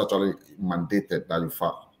 and it's actually mandated that you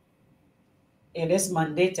file. It is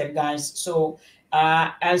mandated, guys. So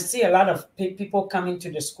I see a lot of people coming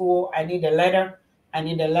to the school. I need a letter. I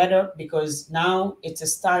need a letter because now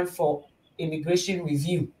it's time for immigration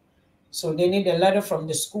review. So they need a letter from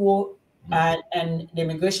the school, and the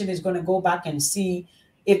immigration is going to go back and see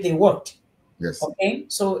if they worked. Yes. Okay.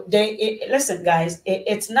 So listen, guys.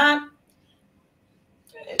 It's not.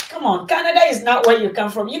 Come on, Canada is not where you come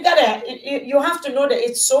from. You have to know that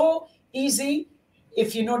it's so easy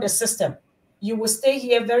if you know the system. You will stay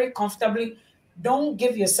here very comfortably. Don't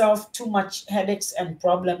give yourself too much headaches and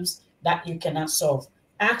problems that you cannot solve.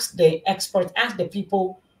 Ask the expert, ask the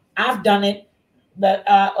people. I've done it. But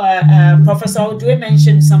Professor Odue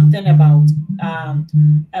mentioned something about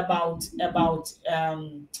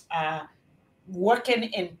working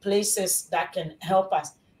in places that can help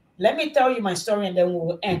us. Let me tell you my story and then we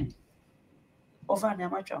will end.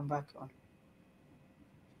 I'm back on.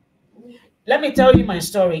 Let me tell you my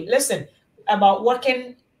story. Listen, about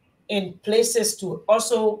working in places to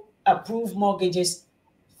also approve mortgages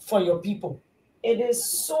for your people. It is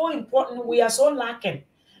so important. We are so lacking.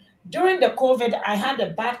 During the COVID, I had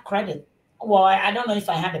a bad credit. Well, I don't know if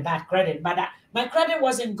I had a bad credit, but my credit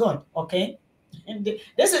wasn't good. Okay. And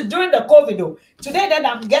this is during the COVID though. Today that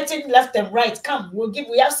I'm getting left and right, come,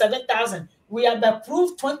 we have 7,000. We have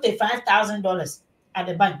approved $25,000 at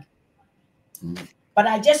the bank. But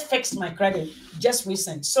I just fixed my credit just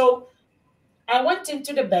recent. So I went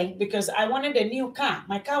into the bank because I wanted a new car.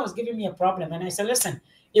 My car was giving me a problem. And I said, listen,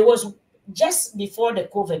 it was just before the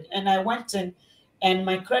COVID. And I went in and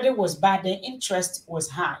my credit was bad. The interest was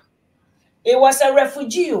high. It was a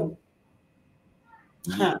refugee.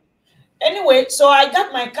 Anyway, so I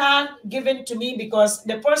got my car given to me because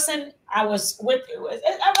the person I was with,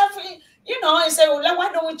 he said, well,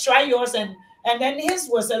 why don't we try yours? And then his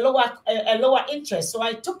was a lower interest. So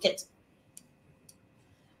I took it.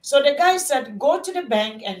 So the guy said, go to the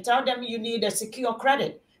bank and tell them you need a secure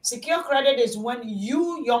credit. Secure credit is when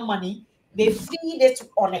your money, they feed it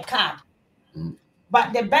on a card.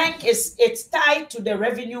 But the bank it's tied to the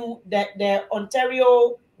revenue, the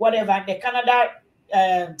Ontario, whatever, the Canada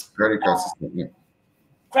Credit card system. Yeah.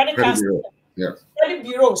 Credit card bureau. Yes. Credit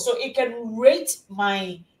bureau. So it can rate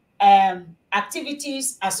my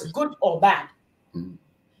activities as good or bad.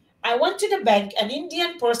 I went to the bank, an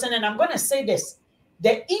Indian person, and I'm going to say this: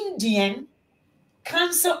 the Indian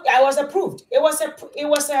canceled. I was approved. It was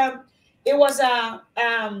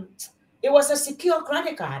a secure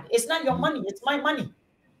credit card. It's not your money; it's my money.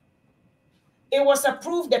 It was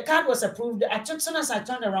approved. The card was approved. As soon as I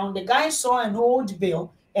turned around, the guy saw an old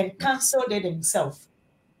bill and canceled it himself.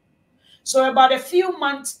 So about 4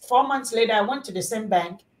 months later, I went to the same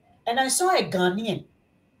bank and I saw a Ghanaian.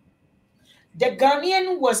 The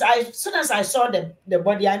Ghanaian was, as soon as I saw the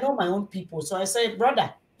body, I know my own people. So I said,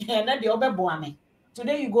 brother, today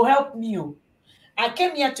you go help me. I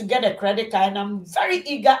came here to get a credit card and I'm very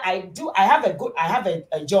eager. I have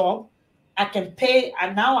a job. I can pay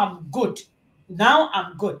and now I'm good.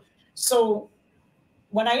 So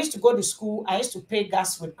when I used to go to school, I used to pay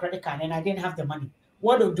gas with credit card and I didn't have the money.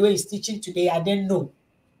 What Odue is teaching today, I didn't know.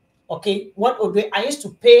 Okay, what Odue, I used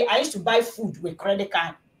to buy food with credit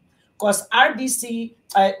card because RDC,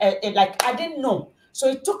 like I didn't know. So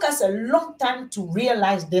it took us a long time to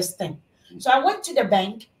realize this thing. So I went to the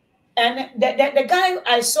bank and the guy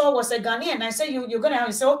I saw was a Ghanaian. I said, you're going to have,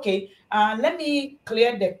 he said, okay, let me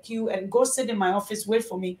clear the queue and go sit in my office, wait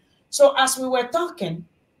for me. So as we were talking,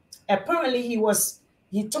 apparently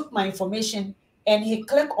he took my information and he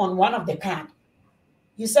clicked on one of the card.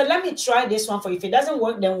 He said, let me try this one for you. If it doesn't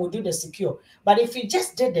work, then we'll do the secure. But if you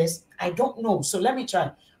just did this, I don't know. So let me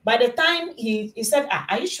try. By the time he said,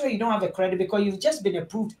 are you sure you don't have a credit? Because you've just been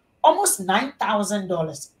approved almost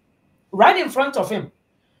 $9,000 right in front of him.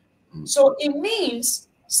 So it means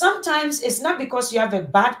sometimes it's not because you have a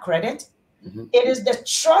bad credit. It is the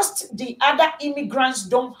trust the other immigrants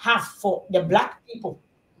don't have for the Black people.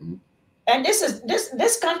 And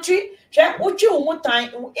this country,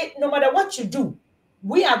 no matter what you do,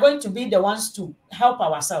 we are going to be the ones to help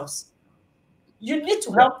ourselves. You need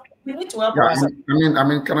to help. We need to help ourselves. I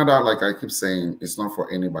mean, Canada, like I keep saying, it's not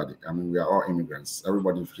for anybody. I mean, we are all immigrants.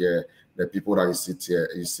 Everybody here, the people that you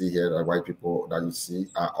see here, the white people that you see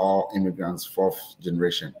are all immigrants, 4th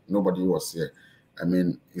generation. Nobody was here. I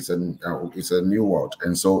mean, it's a new world,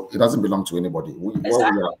 and so it doesn't belong to anybody.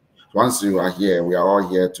 Once you are here, we are all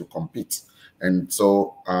here to compete. And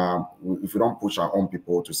so, if we don't push our own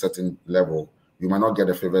people to a certain level, you might not get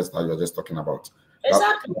the favors that you're just talking about.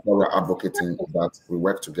 Exactly. That's why we're advocating that we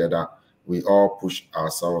work together. We all push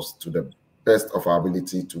ourselves to the best of our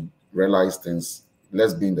ability to realize things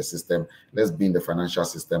let's be in the system, let's be in the financial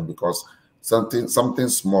system, because something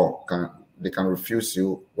small they can refuse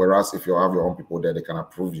you, whereas if you have your own people there, they can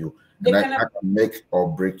approve you, and that can make or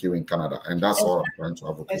break you in Canada. And that's all I'm trying to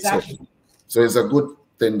advocate. Exactly. So it's a good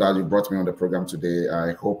thing that you brought me on the program today.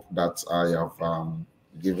 I hope that I have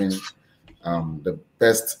given the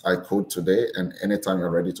best I could today. And anytime you're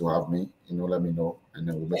ready to have me, let me know, and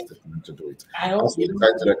then we'll make the time to do it. As we enter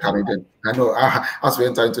into the Canadian, I know as we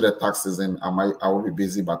enter into the tax season, I will be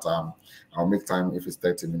busy, but I'll make time if it's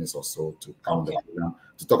 30 minutes or so to come on the program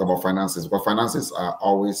to talk about finances. But finances are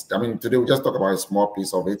always, I mean, today we just talk about a small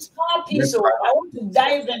piece of it. Small piece. So I want to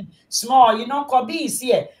dive in small. Kobe is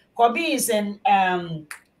here. Kobe is in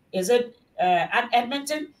is it at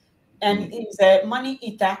Edmonton, and he's a money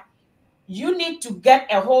eater. You need to get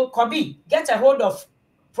a hold of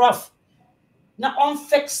Prof. Now on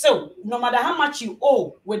fix, so no matter how much you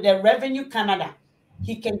owe with the Revenue Canada,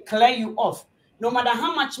 he can clear you off. No matter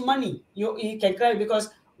how much money he can clear, because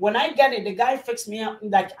when I get it, the guy fixed me up.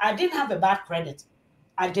 Like, I didn't have a bad credit.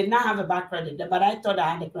 I did not have a bad credit, but I thought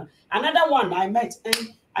I had another one I met,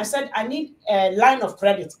 and I said I need a line of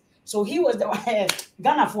credit. So he was the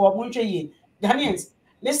Ghana for Ghanaians.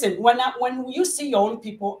 Listen, when you see your own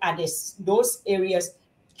people at those areas,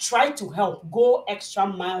 try to help. Go extra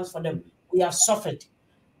miles for them. We have suffered.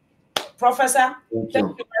 Professor,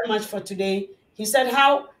 thank you very much for today. He said,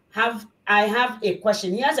 I have a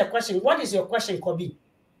question. He has a question. What is your question, Kobe?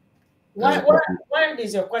 What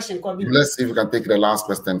is your question, Kobe? Let's see if you can take the last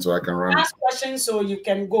question so I can run. Last question so you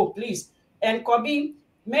can go, please. And Kobe,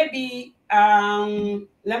 maybe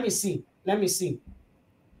let me see.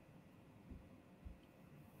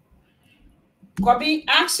 Kobe,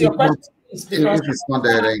 ask your question. If it's not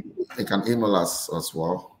there, then you can email us as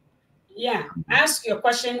well. Yeah, ask your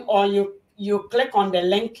question, or you click on the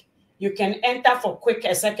link. You can enter for quick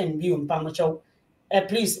a second view.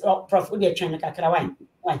 Please, Prof.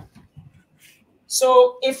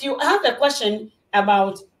 So if you have a question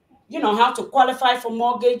about, how to qualify for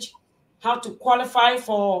mortgage, how to qualify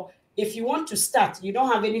for, if you want to start, you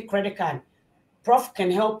don't have any credit card, Prof can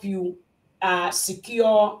help you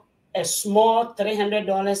secure a small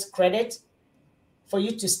 $300 credit for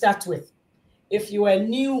you to start with. If you are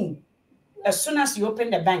new, as soon as you open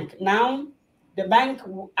the bank, now the bank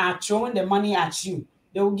are throwing the money at you.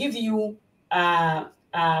 They will give you a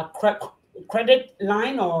credit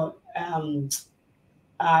line or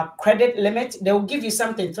credit limit. They will give you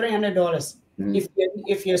something, $300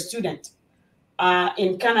 if you're a student.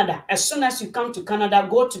 In Canada, as soon as you come to Canada,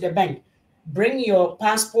 go to the bank, bring your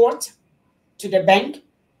passport to the bank.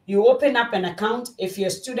 You open up an account. If you're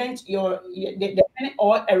a student,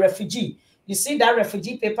 or a refugee, you see that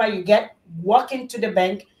refugee paper you get, walk into the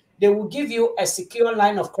bank, they will give you a secure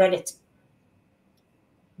line of credit,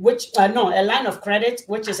 a line of credit,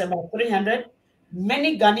 which is about $300.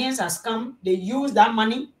 Many Ghanaians has come, they use that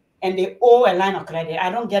money and they owe a line of credit. I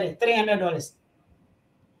don't get it, $300.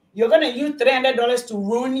 You're going to use $300 to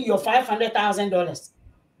ruin your $500,000.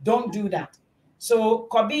 Don't do that. So,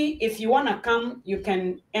 Kobe, if you want to come, you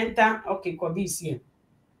can enter. Okay, Kobe is here.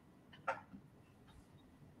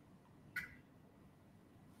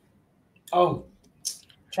 Oh,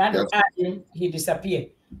 try to add him. He disappeared.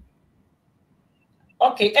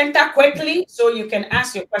 Okay, enter quickly so you can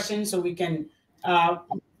ask your question so we can,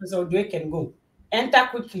 so they can go. Enter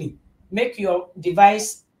quickly. Make your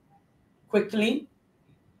device quickly.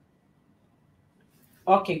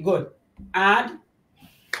 Okay, good. Add.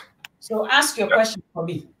 So ask your question for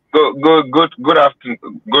me. Good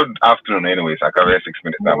afternoon. Anyways, I can have 6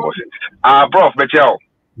 minutes now, boss. Prof, but yo.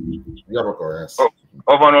 Yeah, yes.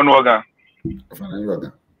 Over no Noga.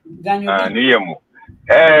 Ganyo.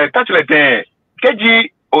 Touch like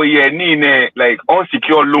KG or ye like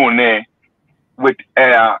unsecured loan with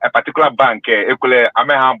a particular bank, equally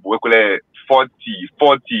Amehambu, equally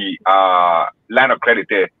 40 line of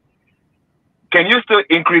credit. Can you still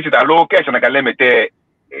increase it at low cash and like a limit? I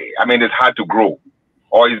mean, it's hard to grow,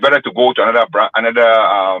 or it's better to go to another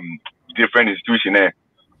different institution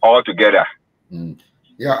altogether.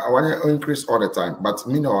 Yeah, I want to increase all the time, but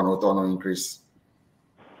me no increase.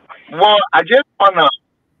 Well, I just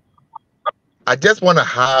wanna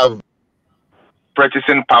have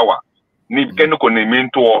purchasing power. Ni kenu koni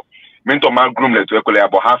mentor my groom let to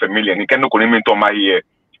about $500,000. Ni kenu koni mentor my here.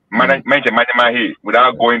 Manage my here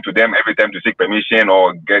without going to them every time to seek permission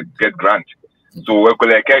or get grant. So we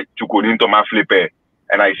could get to go into my flipper,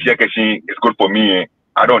 and I see it's good for me.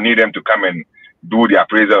 I don't need them to come and do the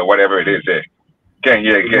appraisal or whatever it is. Then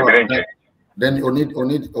you need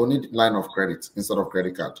line of credit instead of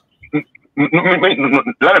credit card.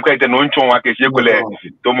 line of credit no nchon wa kesie kole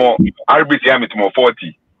to mo RBC am to mo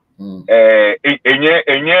 40.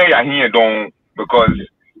 Enye ya here don because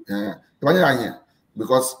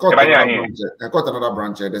because got another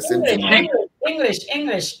branch the same thing. English.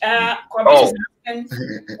 If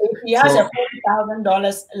he has a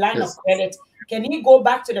 $40,000 line of credit, can he go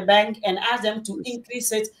back to the bank and ask them to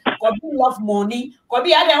increase it? Kobe love money.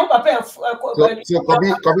 Kobe,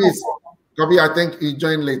 Kobe, I think he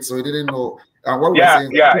joined late, so he didn't know. What yeah,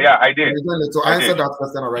 saying, yeah, I did. So I answered that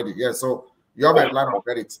question already. Yeah, so you have a line of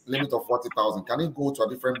credit limit of 40,000. Can he go to a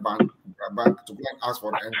different bank to go and ask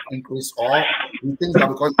for an increase, or he thinks that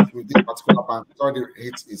because with this particular bank it's already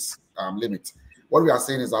hit its limit? What we are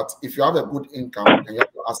saying is that if you have a good income and you have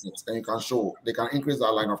assets and you can show, they can increase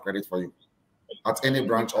that line of credit for you at any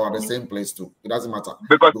branch or at the same place too. It doesn't matter.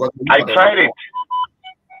 Because I tried it.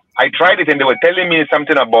 I tried it and they were telling me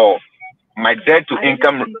something about my debt to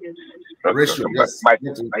income ratio. Yes,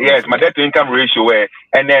 my debt to income ratio.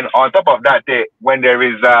 And then on top of that, when there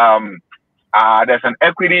is there's an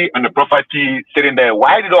equity on the property sitting there,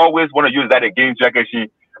 why did you always want to use that against you?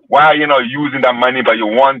 Why are you not using that money but you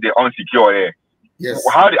want the unsecured? Yes.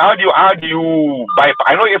 How do you buy?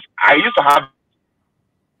 I know if I used to have.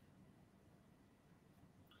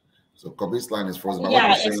 So Kobe's line is frozen. But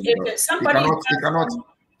yeah,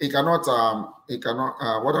 he cannot.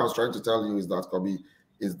 What I was trying to tell you is that Kobe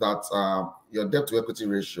is that your debt to equity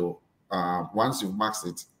ratio. Once you've maxed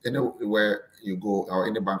it, anywhere you go or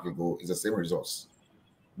any bank you go, is the same results.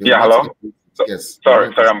 Hello. Yes.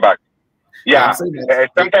 Sorry, I'm back. Yeah.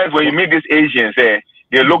 Sometimes when you meet these Asians, they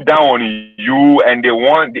look down on you and they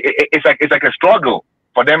want. It's like a struggle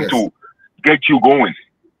for them to get you going,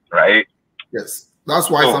 right? Yes.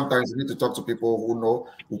 That's why sometimes you need to talk to people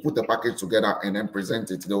who put the package together and then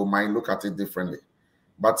present it. They might look at it differently.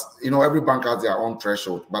 But every bank has their own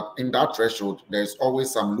threshold. But in that threshold, there's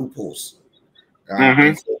always some loopholes.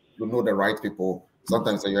 And so you know the right people.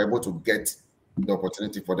 Sometimes you're able to get the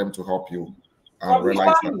opportunity for them to help you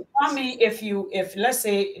realize that. Tell me if let's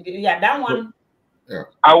say that one. Yeah.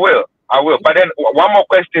 I will. But then one more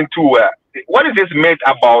question too. What is this myth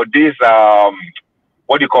about this?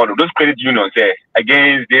 What do you call it? Those credit unions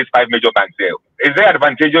against these 5 major banks there? Is there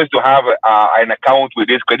advantageous to have an account with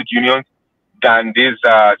these credit unions than this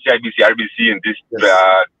CIBC, RBC, and this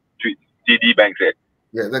TD banks there?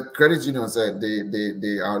 Yeah, the credit unions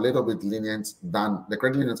they are a little bit lenient than the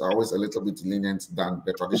credit unions are always a little bit lenient than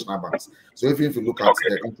the traditional banks. So if you look at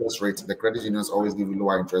the interest rate, the credit unions always give you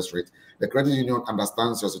lower interest rate. The credit union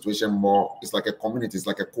understands your situation more. It's like a community. It's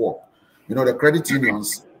like a co-op. The credit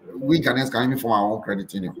unions. We Ghanaians can even form our own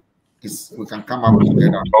credit union. We can come up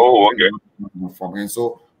together. Oh, okay. And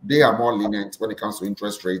so they are more lenient when it comes to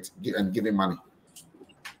interest rate and giving money,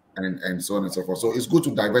 and so on and so forth. So it's good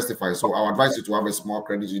to diversify. So I advise you to have a small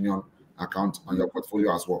credit union account on your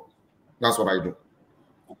portfolio as well. That's what I do.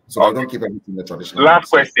 So I don't keep everything in the traditional. Last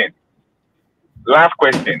question.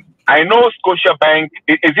 I know Scotiabank.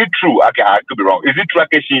 Is it true? Okay, I could be wrong. Is it true,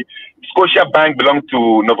 Akeshi? Scotiabank belongs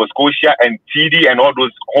to Nova Scotia and TD and all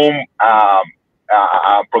those home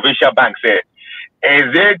provincial banks. Is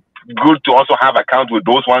it good to also have accounts with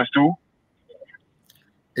those ones too?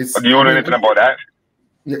 Do you know anything about that?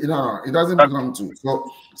 Yeah, no, it doesn't belong to.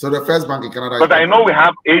 So the first bank in Canada. But I know we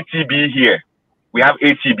have ATB here. We have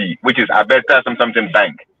ATB, which is Alberta something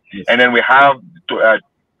bank, and then we have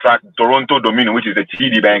Toronto Dominion, which is the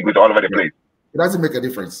TD bank, with all over the place. It doesn't make a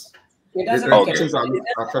difference. It doesn't make a difference. Are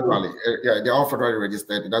federally. They're all federally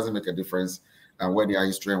registered. It doesn't make a difference where they are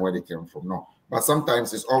history and where they came from. No. But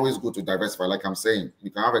sometimes it's always good to diversify. Like I'm saying, you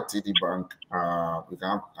can have a TD bank, you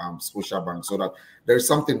can have Scotia Bank, so that there's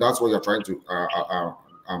something that's what you're trying to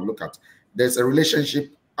look at. There's a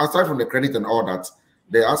relationship, aside from the credit and all that,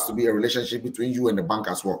 there has to be a relationship between you and the bank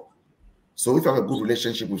as well. So if you have a good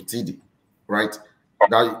relationship with TD, right?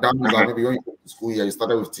 That means that maybe when you go to school here, you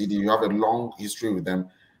started with TD, you have a long history with them.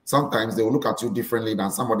 Sometimes they will look at you differently than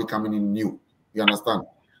somebody coming in new. You understand?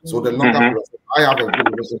 So the longer I have a good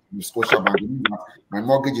relationship with Scotiabank, my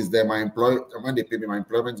mortgage is there, when they pay me, my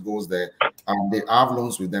employment goes there, they have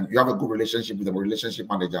loans with them. You have a good relationship with the relationship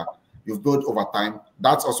manager. You've built over time.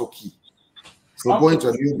 That's also key. So going to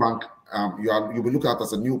a new bank, you'll be looked at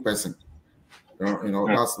as a new person.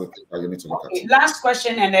 That's the thing that you need to look at. Last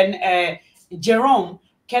question, and then Jerome,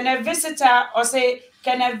 can a visitor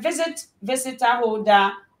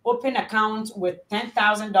holder open account with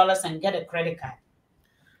 $10,000 and get a credit card?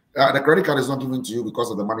 The credit card is not given to you because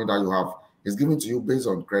of the money that you have. It's given to you based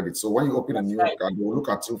on credit. So when you open a new card, they will look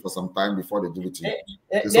at you for some time before they give it to you.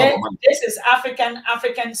 This is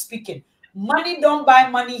African speaking. Money don't buy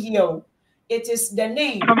money here. It is the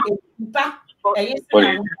name. Mpa, yes,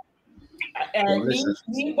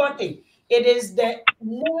 it is the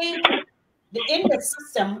name in the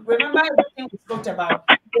system. Remember everything we talked about.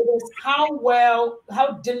 It is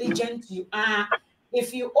how diligent you are.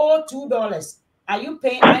 If you owe $2, are you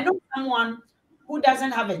paying? I know someone who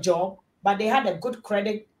doesn't have a job, but they had a good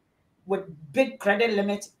credit with big credit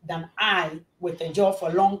limit than I with a job for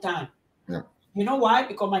a long time. Yeah. You know why?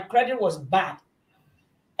 Because my credit was bad.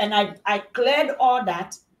 And I cleared all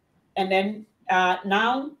that. And then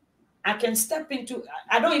now I can step into,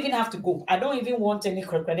 I don't even have to go. I don't even want any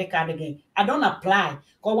credit card again. I don't apply.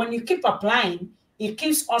 Because when you keep applying, it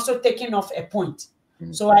keeps also taking off a point.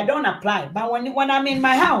 So I don't apply. But when I'm in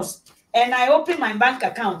my house and I open my bank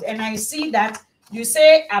account and I see that you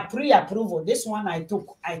say a pre-approval, this one I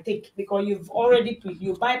take because you've already,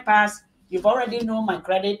 you bypass, you've already know my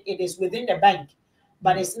credit. It is within the bank,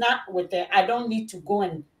 but it's not with the, I don't need to go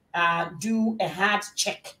and do a hard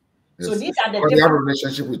check. Yes. So these are the different. They have a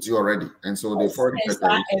relationship with you already, and so they've already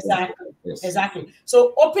exactly. Yes. Exactly.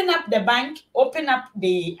 So open up the bank, open up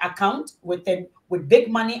the account with big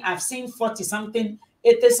money. I've seen 40 something,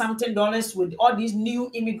 80 something dollars with all these new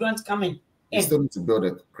immigrants coming. You still need to build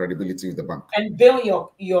a credibility with the bank and build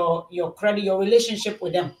your credit, your relationship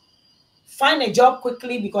with them. Find a job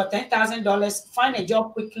quickly because $10,000. Find a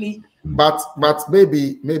job quickly. But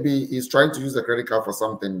maybe he's trying to use the credit card for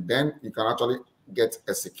something. Then you can actually get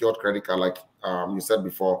a secured credit card, like you said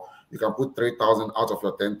before. You can put 3,000 out of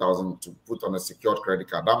your 10,000 to put on a secured credit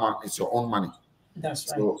card. That one is your own money.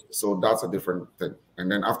 That's right. So that's a different thing.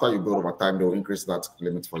 And then after you build over time, they'll increase that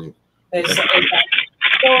limit for you. Exactly.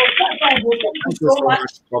 So thank you so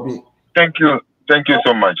much, Bobby. Thank you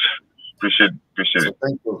so much. Appreciate it.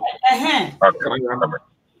 Thank you.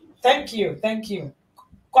 Okay. Thank you.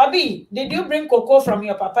 Kobe, did you bring cocoa from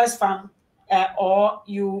your papa's farm, or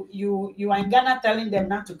you are in Ghana telling them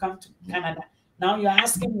not to come to Canada? Now you're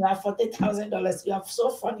asking you have $40,000. You are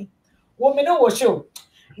so funny. Women know what show.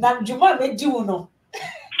 Now Juma made you know.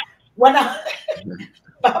 Bye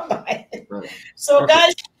bye. So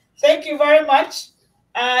guys, thank you very much.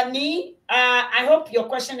 Ni, I hope your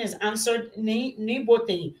question is answered. Ni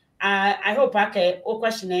bote. I hope o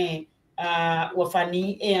question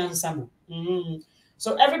wafani answer.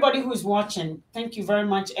 So everybody who's watching, thank you very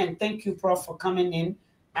much, and thank you, Prof, for coming in.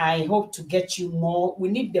 I hope to get you more. We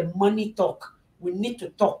need the money talk. We need to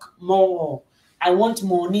talk more. I want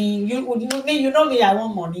money. You know me. I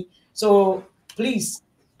want money. So please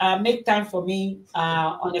make time for me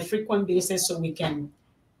on a frequent basis so we can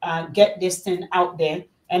get this thing out there.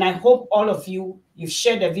 And I hope all of you've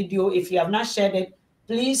shared the video. If you have not shared it,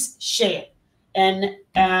 please share. And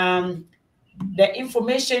the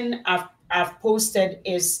information I've posted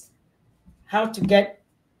is how to get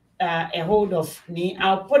a hold of me.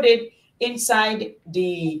 I'll put it inside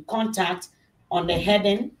the contact on the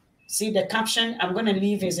heading. See the caption. I'm going to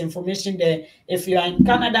leave his information there. If you are in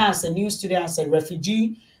Canada as a new student, as a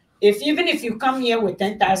refugee, even if you come here with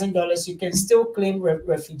 $10,000, you can still claim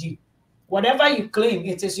refugee. Whatever you claim,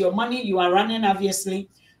 it is your money. You are running, obviously.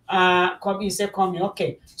 Kobe said, call me.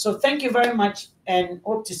 Okay. So thank you very much, and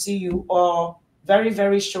hope to see you all very,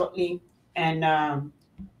 very shortly. And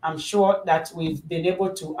I'm sure that we've been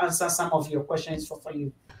able to answer some of your questions for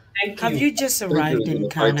you. Thank you. Have you just arrived in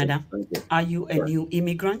Canada? Are you a new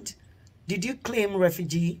immigrant? Did you claim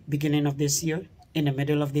refugee beginning of this year, in the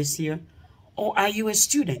middle of this year? Or are you a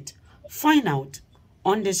student? Find out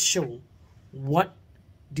on this show, what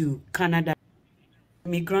do Canada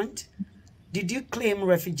immigrant? Did you claim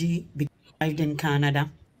refugee arrived in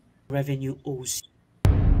Canada? Revenue owes